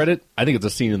way I read it, I think it's a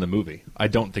scene in the movie. I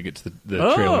don't think it's the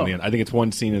trailer in the end. I think it's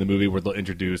one scene in the movie where they'll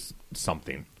introduce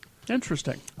something.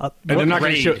 Interesting. And they're not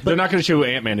going to show who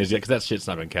Ant-Man is yet because that shit's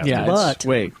not been cast. Yeah, But,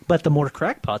 wait. but the more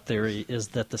crackpot theory is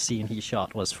that the scene he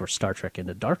shot was for Star Trek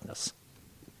Into Darkness.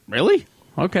 Really?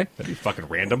 Okay. That'd be fucking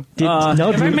random.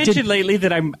 Have I mentioned lately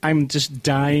that I'm just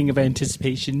dying of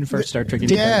anticipation for Star Trek?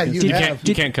 Yeah,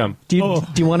 You can't come. Do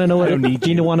you want to know what?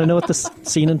 Do you want to know what the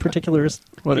scene in particular is?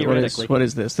 What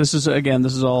is this? This is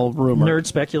all rumor. Nerd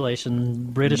speculation.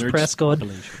 British press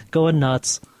going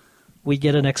nuts. We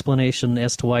get an explanation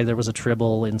as to why there was a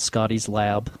tribble in Scotty's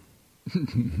lab.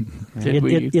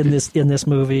 in this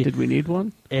movie. Did we need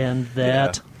one? And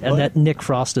that Nick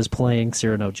Frost is playing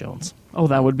Cyrano Jones. Oh,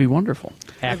 that would be wonderful.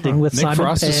 Acting with Nick Simon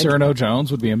Frost Pegg. as Cyrano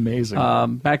Jones would be amazing.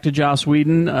 Back to Joss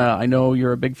Whedon. I know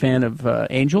you're a big fan of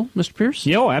Angel, Mr. Pierce.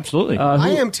 Yeah, absolutely. I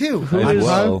am too.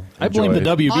 I blame the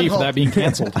WB for that being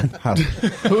canceled.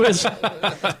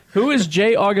 Who is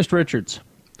J. August Richards?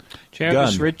 J.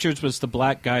 August Richards was the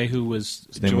black guy who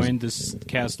joined this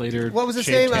cast later. What was his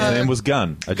name? His name was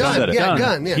Gunn. I just said it.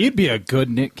 Gunn. Yeah. He'd be a good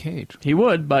Nick Cage. He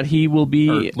would, but he will be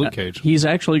Or Luke Cage. He's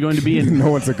actually going to be in.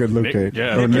 No one's a good Luke Cage.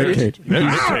 Yeah, Or Nick Cage.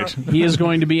 Nick Cage. He is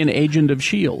going to be an agent of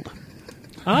S.H.I.E.L.D.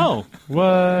 Oh,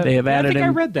 what? They have added I think him.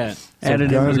 I read that.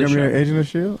 Added him Gunn's to the going to be an show. agent of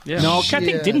S.H.I.E.L.D.? Yeah. No, I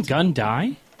think didn't Gunn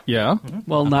die? Yeah.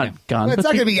 Well, not Gunn. Well, it's not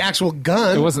going to be actual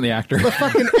Gunn. It wasn't the actor. The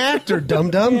fucking actor,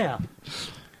 dum-dum. Yeah.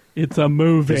 It's a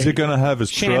movie. Is he going to have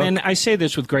his Shannon, truck? I say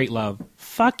this with great love.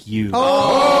 Fuck you.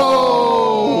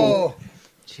 Oh!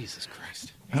 Jesus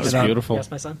Christ. That was beautiful. Yes,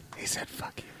 my son. He said,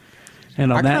 fuck you.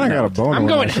 And on I that kind of got a note, boner. I'm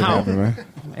when going that shit how? happened, man.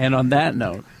 and on that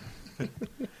note,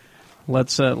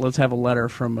 let's have a letter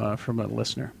from a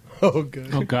listener. Oh, good.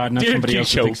 Oh, God, not Dear somebody Geek else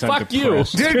Show, who thinks I'm fuck you.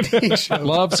 depressed. Dear Geek Show.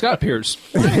 Love Scott Pierce.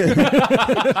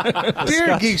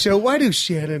 Dear Geek Show, why do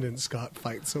Shannon and Scott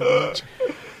fight so much?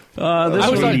 I always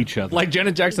hate thought, each other. like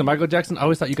Janet Jackson, Michael Jackson. I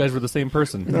always thought you guys were the same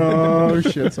person. Oh,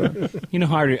 shit, son. You know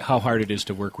how hard it is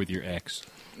to work with your ex.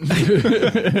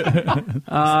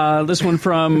 This one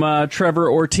from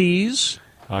Trevor Ortiz.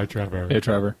 Hi, Trevor. Hey,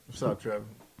 Trevor. What's up, Trevor?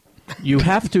 You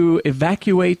have to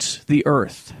evacuate the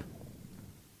Earth.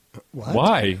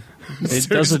 Why? It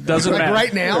doesn't Like matter.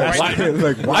 right now?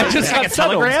 Like, why? I just got a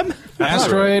telegram.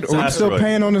 Asteroid or I'm still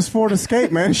paying on this Ford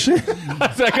Escape, man. Shit.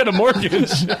 I got a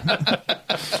mortgage.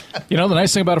 You know, the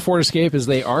nice thing about a Ford Escape is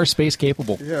they are space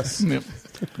capable. Yes.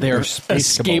 Their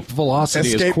escape velocity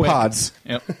is Escape quick. pods.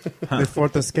 Yep. The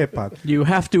Ford Escape pod. You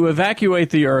have to evacuate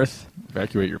the Earth,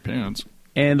 Evacuate your pants.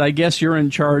 and I guess you're in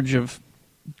charge of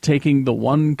taking the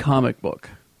one comic book.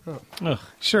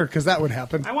 Sure, because that would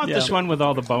happen. I want this one with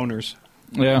all the boners.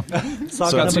 Yeah. Saga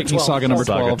Scott's number taking 12. Saga number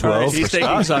 12. 12. He's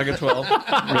taking Saga 12.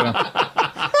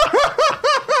 Yeah.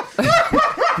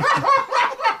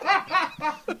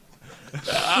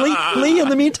 Lee, in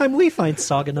the meantime, we find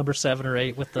Saga number 7 or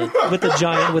 8 with the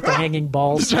giant with the hanging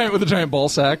balls. Giant with a giant ball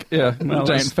sack. Yeah. Well,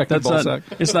 giant infected ball sack.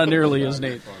 It's not nearly as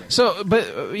neat. So,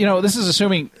 but, you know, this is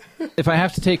assuming if I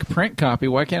have to take a print copy,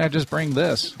 why can't I just bring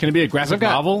this? Can it be a graphic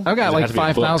novel? I've got Does it like have to be a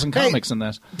book? 5,000 comics in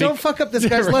this. Don't fuck up this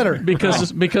guy's letter.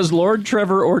 Because Lord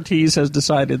Trevor Ortiz has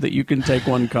decided that you can take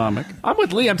one comic. I'm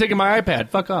with Lee. I'm taking my iPad.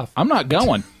 Fuck off. I'm not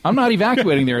going. I'm not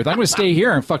evacuating the Earth. I'm going to stay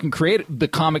here and fucking create the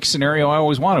comic scenario I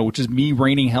always wanted, which is me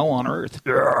raining hell on Earth.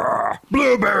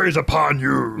 Blueberries upon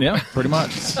you. Yeah, pretty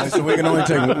much. So we can only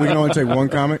take one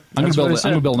comic. I'm going That's what I to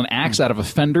said. build an axe out of a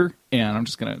fender, and I'm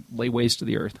just going to lay waste to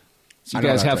the Earth. So I you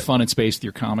know guys that's have right. fun in space with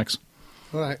your comics.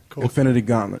 All right, cool. Infinity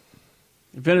Gauntlet.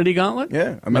 Infinity Gauntlet?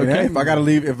 Yeah, I mean, Okay. hey, if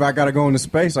I gotta go into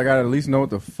space, I gotta at least know what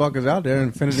the fuck is out there.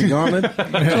 Infinity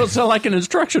Gauntlet. So like an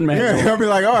instruction manual. Yeah, I'll be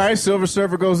like, all right, Silver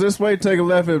Surfer goes this way, take a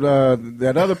left at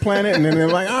that other planet, and then they're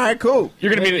like, all right, cool.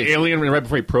 You're going to be an alien right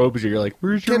before he probes you. You're like,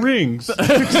 where's your rings? Can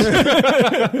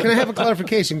I have a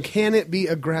clarification? Can it be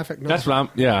a graphic novel? That's what I'm,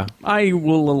 yeah. I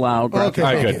will allow graphic. Okay,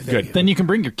 All right, thank good, you, good. thank you. Then you can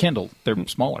bring your Kindle. They're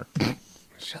smaller.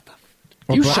 Shut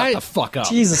the You shut the fuck up.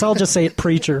 Jesus, I'll just say it,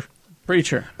 preacher.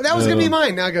 Preacher. That was going to be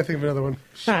mine. Now I got to think of another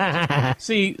one.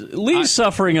 See, Lee's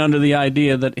suffering under the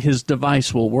idea that his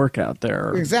device will work out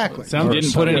there. Exactly. You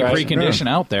didn't put any precondition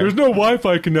out there. There's no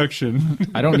Wi-Fi connection.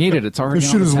 I don't need it. It's already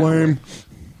This on shit is the tablet.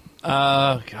 lame.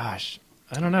 Gosh.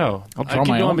 I don't know. I'll I draw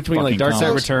keep my going own between like fucking Dark Knight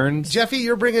comics. Returns. Jeffy,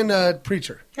 you're bringing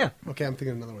Preacher. Yeah. Okay, I'm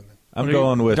thinking another one then. I'm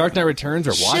going with Dark Knight Returns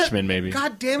or Shit. Watchmen, maybe.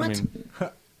 God damn it.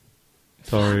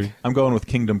 Sorry. I'm going with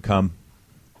Kingdom Come.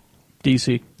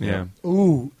 DC. Yeah.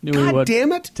 Ooh. Knew he God would.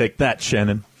 damn it. Take that,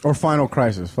 Shannon. Or Final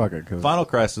Crisis. Fuck it. Because Final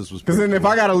Crisis was. then if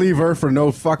I gotta leave Earth for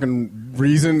no fucking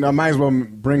reason, I might as well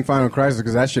bring Final Crisis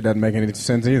because that shit doesn't make any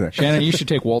sense either. Shannon, you should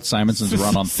take Walt Simonson's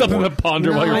run on Something Thor. to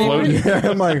ponder while you're floating. Yeah,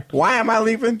 I'm like, why am I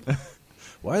leaving?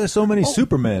 Why are there so many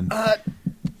Supermen?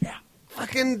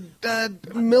 Fucking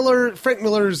Frank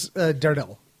Miller's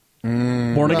Daredevil.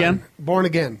 Born Again? Born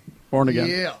Again. Born Again.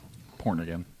 Yeah. Porn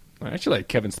again. I actually like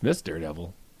Kevin Smith's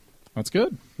Daredevil. That's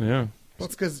good. Yeah. Well,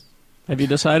 it's because Have you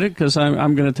decided? Because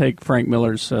I'm going to take Frank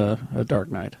Miller's A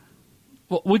Dark Knight.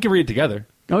 Well, we can read it together.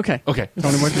 Okay. Okay.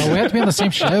 Tony, what you Oh, we have to be on the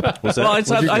same ship. What's that?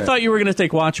 Well, you I thought you were going to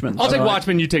take Watchmen. I'll take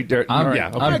Watchmen. You take Derek. All right. Yeah.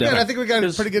 Okay. I'm good. done. I think we got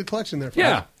a pretty good collection there.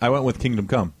 Yeah. I went with Kingdom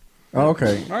Come. Oh,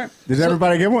 okay. All right. Did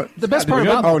everybody get one? The best part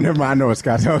about Oh, never mind. I know it's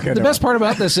Scott. Okay. the best part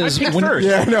about this is when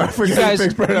Yeah, no, I you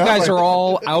forgot. guys are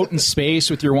all out in space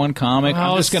with your one comic.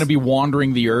 Well, I'm just going to be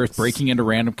wandering the earth, breaking into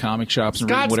random comic shops and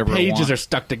reading Scott's whatever I pages want. are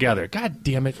stuck together. God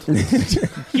damn it.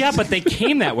 Yeah, but they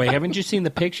came that way. Haven't you seen the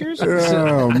pictures?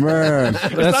 Oh man.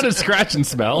 It's not a scratch and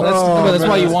smell. Oh, That's man,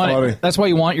 why you that's want funny. it. That's why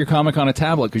you want your comic on a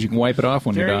tablet because you can wipe it off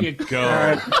when There you're you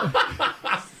done. go.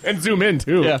 And zoom in,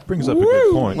 too. Yeah. Brings up a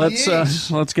good point. Let's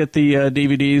get the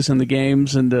DVDs and the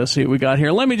games and see what we got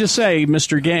here. Let me just say,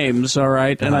 Mr. Games, all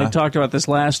right, and I talked about this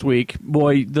last week.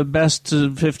 Boy, the best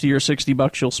 $50 or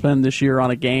 $60 you'll spend this year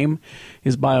on a game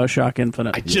is BioShock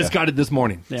Infinite. I just got it this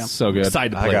morning. Yeah. So good.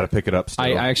 Excited to play I got to it. pick it up still.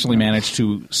 I actually managed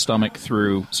to stomach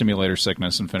through Simulator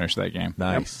Sickness and finish that game.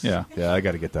 Nice. Yeah. Yeah, I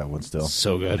got to get that one still.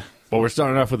 So good. Well, we're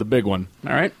starting off with a big one.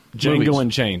 All right, Django Movies.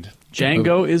 Unchained.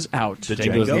 Django is out.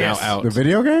 Django's now out. The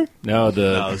video game? No,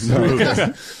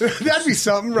 That'd be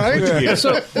something, right?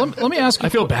 So let me ask you I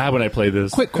feel bad when I play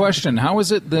this. quick question. How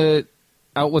is it that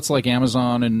outlets like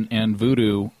Amazon and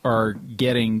Vudu are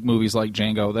getting movies like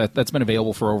Django that's been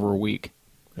available for over a week?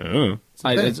 Oh.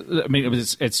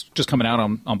 It's just coming out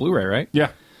on Blu-ray, right?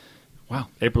 Yeah. Wow.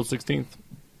 April 16th.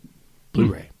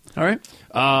 Blu-ray. All right.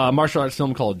 Martial arts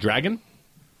film called Dragon.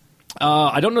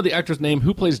 I don't know the actor's name.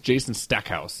 Who plays Jason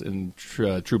Stackhouse in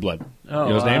True Blood? You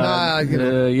know his name?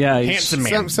 Yeah, Handsome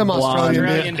man. Some blonde. Australian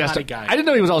Australian dude. hottie guy. I didn't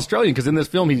know he was Australian because in this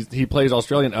film he plays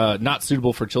Australian, not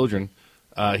suitable for children.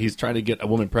 He's trying to get a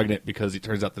woman pregnant because it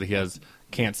turns out that he has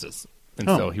cancers, and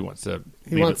so he wants to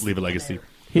leave a legacy.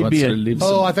 He'd be a,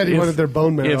 Oh, I thought he wanted their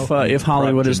bone marrow. if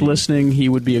Hollywood is listening, he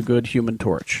would be a good Human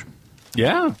Torch.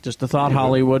 Yeah. Just a thought,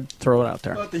 Hollywood. Throw it out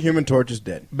there. But the Human Torch is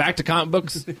dead. Back to comic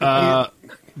books.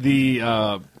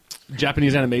 The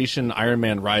Japanese animation Iron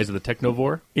Man: Rise of the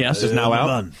Technovore. Yes, Is now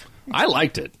out. I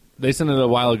liked it. They sent it a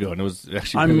while ago, and it was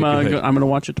actually I'm really good. I'm going to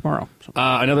watch it tomorrow. So.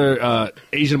 Another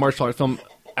Asian martial arts film,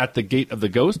 At the Gate of the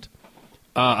Ghost.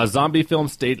 A zombie film,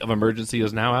 State of Emergency,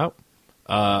 is now out.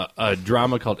 A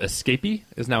drama called Escapee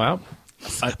is now out.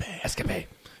 Escape.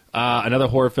 Another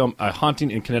horror film,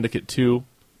 Haunting in Connecticut 2,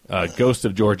 Ghost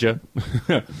of Georgia.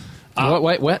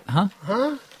 What? Huh?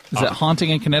 Is that Haunting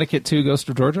in Connecticut 2, Ghost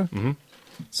of Georgia? Mm-hmm.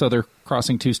 So they're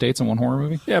crossing two states in one horror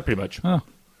movie? Yeah, pretty much. Oh.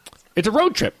 It's a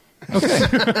road trip.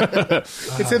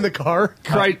 It's in the car.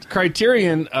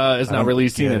 Criterion is now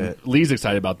releasing, get and it. Lee's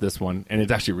excited about this one, and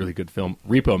it's actually a really good film.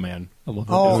 Repo Man. I love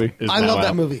that Oh, movie. Is I now love that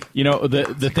out. movie. You know, the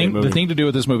thing movie. the thing to do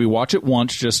with this movie, watch it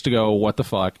once just to go, what the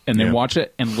fuck, and then Yeah. watch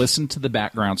it and listen to the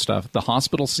background stuff. The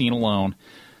hospital scene alone,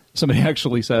 somebody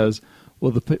actually says,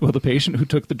 will the patient who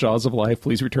took the jaws of life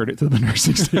please return it to the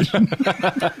nursing station?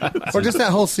 Or just that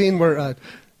whole scene where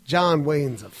John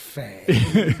Wayne's a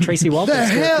fag. Tracy Walton's The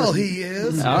hell character. he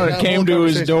is. I That came whole to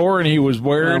his conversation. door and he was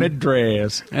wearing a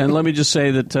dress. And let me just say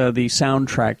that the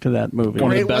soundtrack to that movie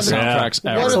One of the Great, best one of the- soundtracks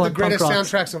One ever. of the Excellent greatest punk rock.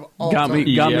 soundtracks of all got time.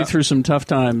 me Yeah. through some tough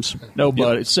times.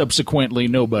 Nobody, subsequently,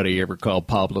 nobody ever called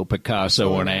Pablo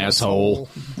Picasso an asshole.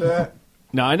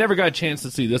 No, I never got a chance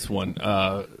to see this one.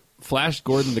 Flash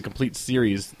Gordon, the complete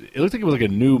series. It looked like it was like a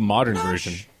new modern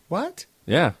version. What?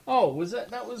 Yeah. Oh, was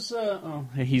that was? Oh,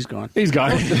 hey, he's gone. He's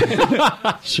gone.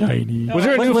 Shiny. Was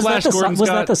there a new Was Flash that the Gordon, was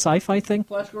Scott? that the sci-fi thing?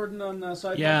 Flash Gordon on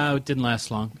side. Yeah, it didn't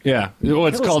last long. Yeah. Well,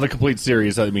 it's called a complete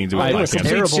series, so that means it was I- Flash it's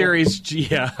Gordon. terrible. series.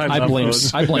 Yeah, I blame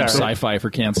Yeah. sci-fi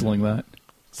for canceling that.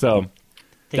 So,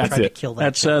 They That's tried to it. kill that.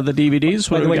 That's the DVDs.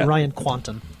 By What the do we way, got? Ryan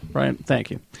Quanten. Ryan,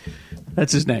 thank you.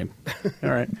 That's his name. All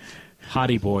right,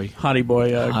 Hottie boy. Hottie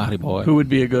boy. Hottie boy. Who would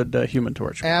be a good Human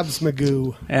Torch? Abs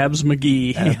Magoo. Abs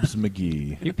McGee. Abs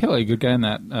McGee. You'd play a good guy in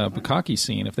that Bukaki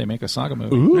scene if they make a saga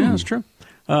movie. Yeah, that's true.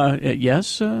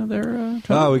 Yes, they're.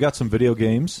 Oh, we got some video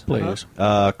games. Please.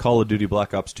 Call of Duty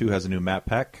Black Ops 2 has a new map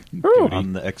pack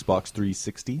on the Xbox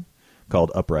 360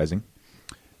 called Uprising.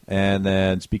 And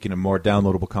then, speaking of more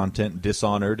downloadable content,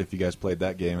 Dishonored, if you guys played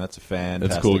that game, that's a fantastic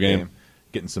That's a cool game.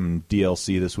 Getting some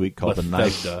DLC this week called The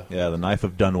Knife. Bethesda. Yeah, The Knife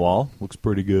of Dunwall. Looks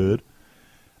pretty good.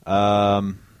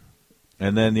 And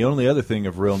And then the only other thing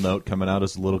of real note coming out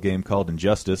is a little game called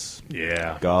Injustice.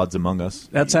 Yeah. Gods Among Us.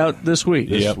 That's out this week.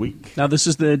 This week. Now, this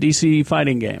is the DC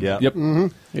fighting game. Yeah. Yep.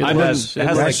 It I've has, been-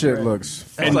 it That has- shit looks.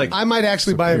 And like, I might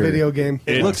actually buy a video game.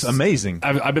 It looks amazing.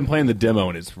 I've been playing the demo,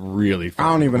 and it's really fun. I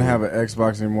don't even have an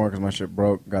Xbox anymore because my shit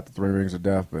broke. Got the 3 Rings of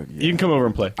Death, but yeah. You can come over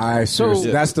and play.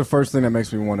 That's the first thing that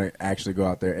makes me want to actually go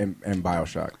out there and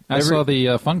BioShock. I saw the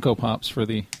Funko Pops for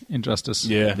the Injustice.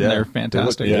 Yeah. And they're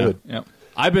fantastic. They look good. Yep.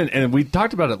 I've been, and we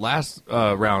talked about it last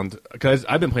round, because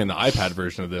I've been playing the iPad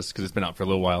version of this because it's been out for a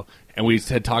little while, and we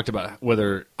had talked about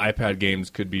whether iPad games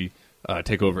could be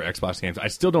take over Xbox games. I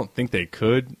still don't think they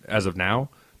could as of now,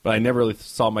 but I never really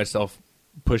saw myself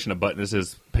pushing a button that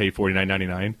says pay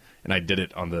 $49.99, and I did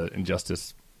it on the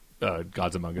Injustice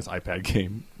Gods Among Us iPad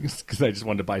game because I just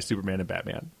wanted to buy Superman and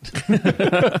Batman.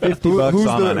 $50 Who's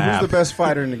on an the app. best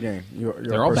fighter in the game?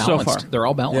 They're all balanced. far. They're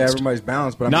all balanced. Yeah, everybody's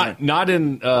balanced, but I'm Not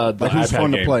in the like who's iPad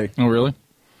fun game. to play. Oh, really?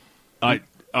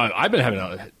 I've been having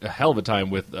a hell of a time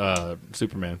with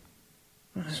Superman.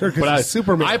 Sure, But because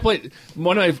Superman. I played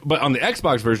but on the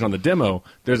Xbox version on the demo,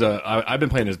 I've been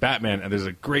playing as Batman, and there's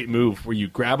a great move where you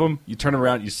grab them, you turn them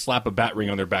around, you slap a bat ring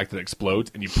on their back that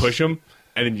explodes, and you push them,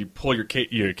 and then you pull your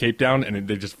cape down, and then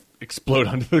they just explode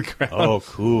onto the ground. Oh,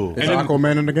 cool. Is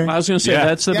Aquaman in the game? I was going to say, Yeah.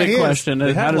 that's the Yeah, big he is. question.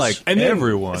 They How have, does- like, And then,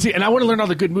 everyone. See, and I want to learn all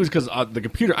the good moves because the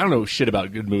computer. I don't know shit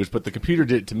about good moves, but the computer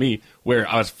did it to me where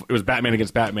it was Batman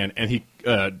against Batman, and he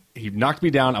knocked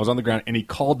me down. I was on the ground, and he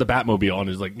called the Batmobile on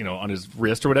his on his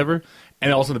wrist or whatever,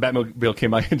 and also the Batmobile came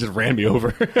by and just ran me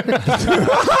over.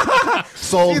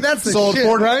 Sold. See, that's the sold.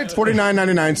 shit, right?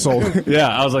 $49.99 sold. Yeah,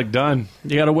 I was like done.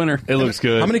 you got a winner. It looks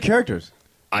good. How many characters?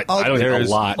 I don't think a there's-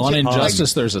 lot. On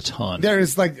Injustice, there's a ton. There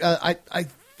is like I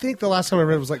think the last time I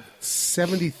read it was like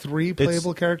 73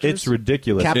 playable characters. It's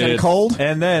ridiculous. Captain Cold?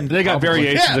 And then They got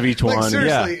variations yeah, of each like, one.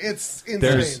 Seriously, Yeah. it's insane.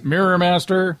 There's- Mirror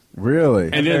Master. Really?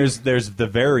 And there's the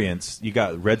variants. You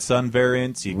got Red Sun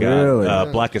variants. You got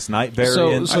Really? Blackest Night So,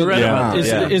 variants.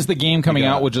 Yeah. is the game coming You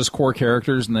got- out with just core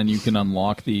characters, and then you can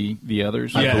unlock the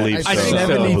others? Yeah. I believe I so. think so.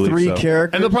 73 so.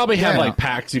 characters? And they'll probably have Yeah. like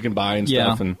packs you can buy and Yeah.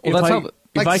 stuff. And Well, that's If I- how. like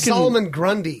if I can- Solomon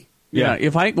Grundy. Yeah,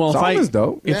 if I Solomon's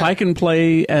dope. if Yeah. I can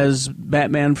play as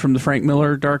Batman from the Frank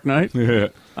Miller Dark Knight,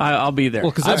 I'll be there.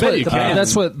 Well, because I that's bet what you can.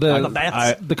 that's what the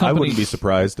I company. wouldn't be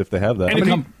surprised if they have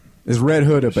that. Is Red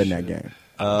Hood up in that game?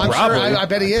 I'm sure. I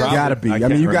bet he is. Gotta be. I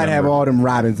can't mean, you gotta have remember. all them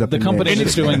Robins up The in company there.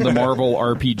 that's doing the Marvel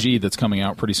RPG that's coming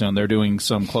out pretty soon, they're doing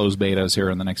some closed betas here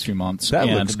in the next few months. That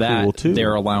and looks that cool, too.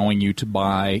 they're allowing you to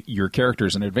buy your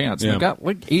characters in advance. Yeah. They've got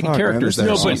like 80 Fuck, characters man,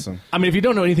 there. this is No, but awesome. I mean, if you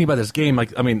don't know anything about this game,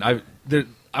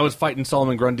 I was fighting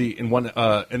Solomon Grundy in one,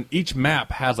 and each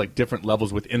map has like different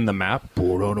levels within the map.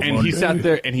 And he sat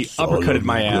there and he uppercutted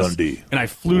my ass, and I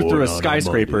flew through a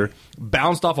skyscraper,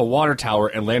 bounced off a water tower,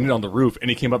 and landed on the roof. And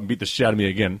he came up and beat the shit out of me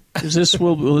again.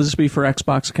 will this be for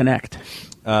Xbox Connect?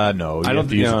 No, I don't don't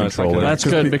think- use a no, it's not controller. gonna- That's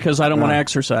good because I don't want to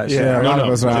exercise. Yeah, a lot of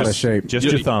us are out of just- shape. Just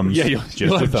your thumbs. Yeah, Just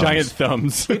you'll your have thumbs. giant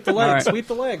thumbs. The leg, All right. sweep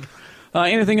the leg.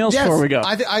 Anything else Yes, before we go?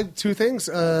 I two things.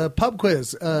 Pub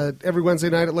quiz every Wednesday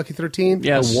night at Lucky 13.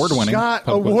 Yes. Award-winning Scott,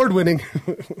 pub quiz. award-winning.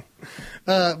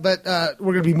 But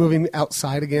we're going to be moving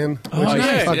outside again, which is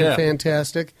nice. fucking Yeah.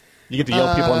 fantastic. You get to yell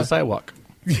at people on the sidewalk.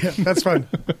 Yeah, that's fun.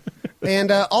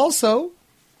 And also,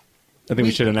 I think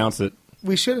we should announce it.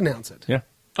 we should announce it. Yeah.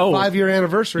 Oh, 5-year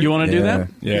anniversary. you want to do Yeah. that?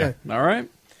 Yeah. All right.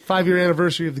 5-year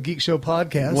anniversary of the Geek Show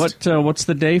podcast. What's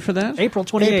the day for that? April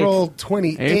 28th. April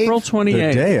 28th. April The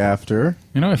 28th. day after.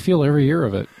 You know, I feel every year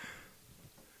of it.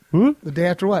 The day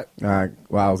after what? Well,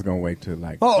 I was gonna wait till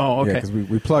like. Oh, okay. Yeah, because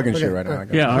we plugging shit right now. I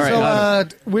got Yeah, all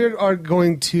right. So we are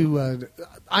going to.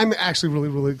 I'm actually really,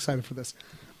 really excited for this.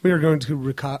 We are going to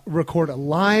record a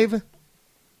live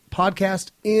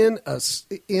podcast in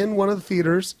one of the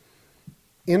theaters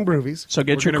in Broovies. So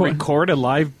get We're your going to record a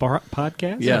live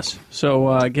podcast? Yes.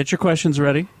 So get your questions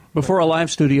ready before a live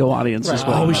studio audience as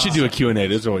well. Oh, we should do a Q&A.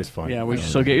 This is always fun. Yeah.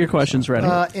 So get your questions ready.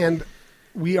 And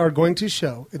we are going to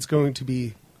show. It's going to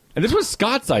be. And this was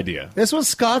Scott's idea. This was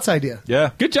Scott's idea.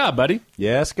 Yeah. Good job, buddy.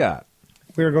 Yeah, Scott.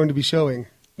 We are going to be showing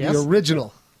Yes. the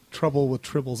original Trouble with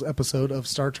Tribbles episode of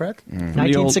Star Trek, From the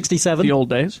old- 1967. The old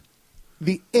days.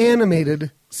 the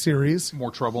animated series,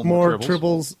 More Trouble, more More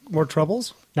Tribbles. more troubles,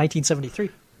 1973.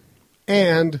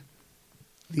 and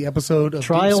the episode of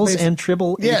Trials Deep Space, and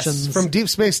Tribble-ations. Yes, from Deep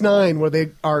Space Nine, where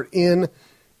they are in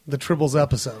the Tribbles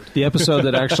episode. The episode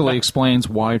that actually explains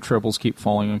why Tribbles keep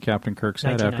falling on Captain Kirk's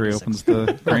head after he 1996. opens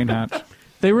the grain hatch.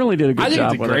 They really did a good I think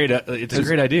job it's a with great. it. It's a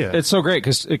great idea. It's so great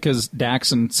because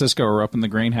Dax and Cisco are up in the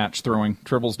grain hatch throwing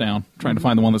Tribbles down, trying to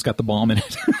find the one that's got the bomb in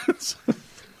it.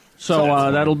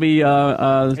 So that'll be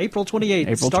April 28th,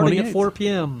 April starting 28th. at 4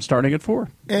 p.m. starting at 4.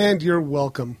 And you're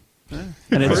welcome. and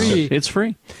it's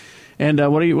free. And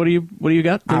what do you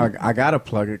got? I gotta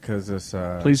plug it because it's.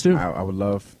 Please do. I would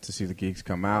love to see the Geeks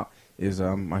come out. Is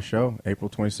my show April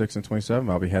 26th and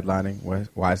 27th? I'll be headlining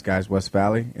Wise Guys West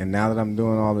Valley, and now that I'm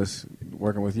doing all this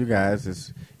working with you guys,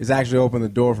 it's actually opened the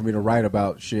door for me to write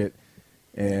about shit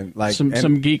and like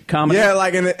some geek comedy. Yeah,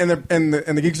 like and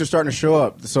the geeks are starting to show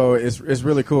up, so it's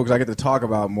really cool because I get to talk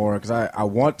about more because I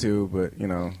want to, but you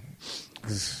know.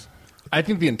 I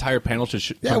think the entire panel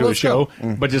should come to a show,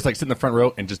 but just like sit in the front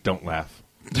row and just don't laugh.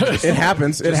 It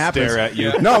happens. It happens. Stare at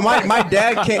you. No, my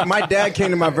dad came. My dad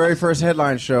came to my very first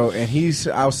headline show, and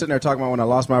I was sitting there talking about when I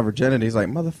lost my virginity. He's like,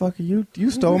 "Motherfucker,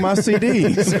 you stole my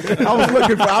CDs."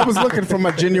 I was looking for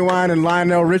my Genuine and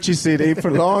Lionel Richie CD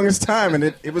for the longest time, and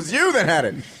it was you that had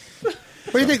it. What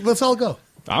do you think? Let's all go.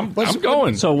 I'm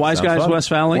going. So Wise Guys West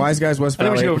Valley. Wise Guys West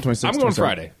Valley. I'm going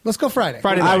Friday. Let's go Friday.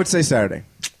 Friday. I would say Saturday.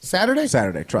 Saturday.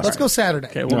 Trust. Let's go Saturday.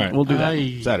 Okay, we'll do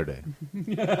that. Saturday.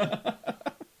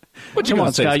 What you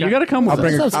want, Scott? You got to come with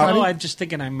us. I'm just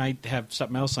thinking I might have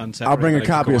something else on Saturday. I'll bring a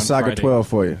copy of Saga 12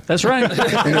 for you. That's right.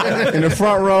 in the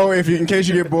front row, in case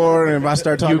you get bored, and if I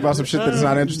start talking about some shit that's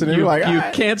not interesting in you, like you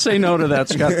can't say no to that,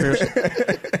 Scott Pearson.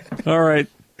 All right,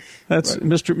 that's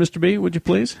Mr. B. Would you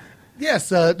please?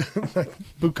 Yes,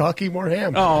 Bukkake more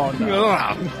ham. Oh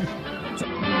no.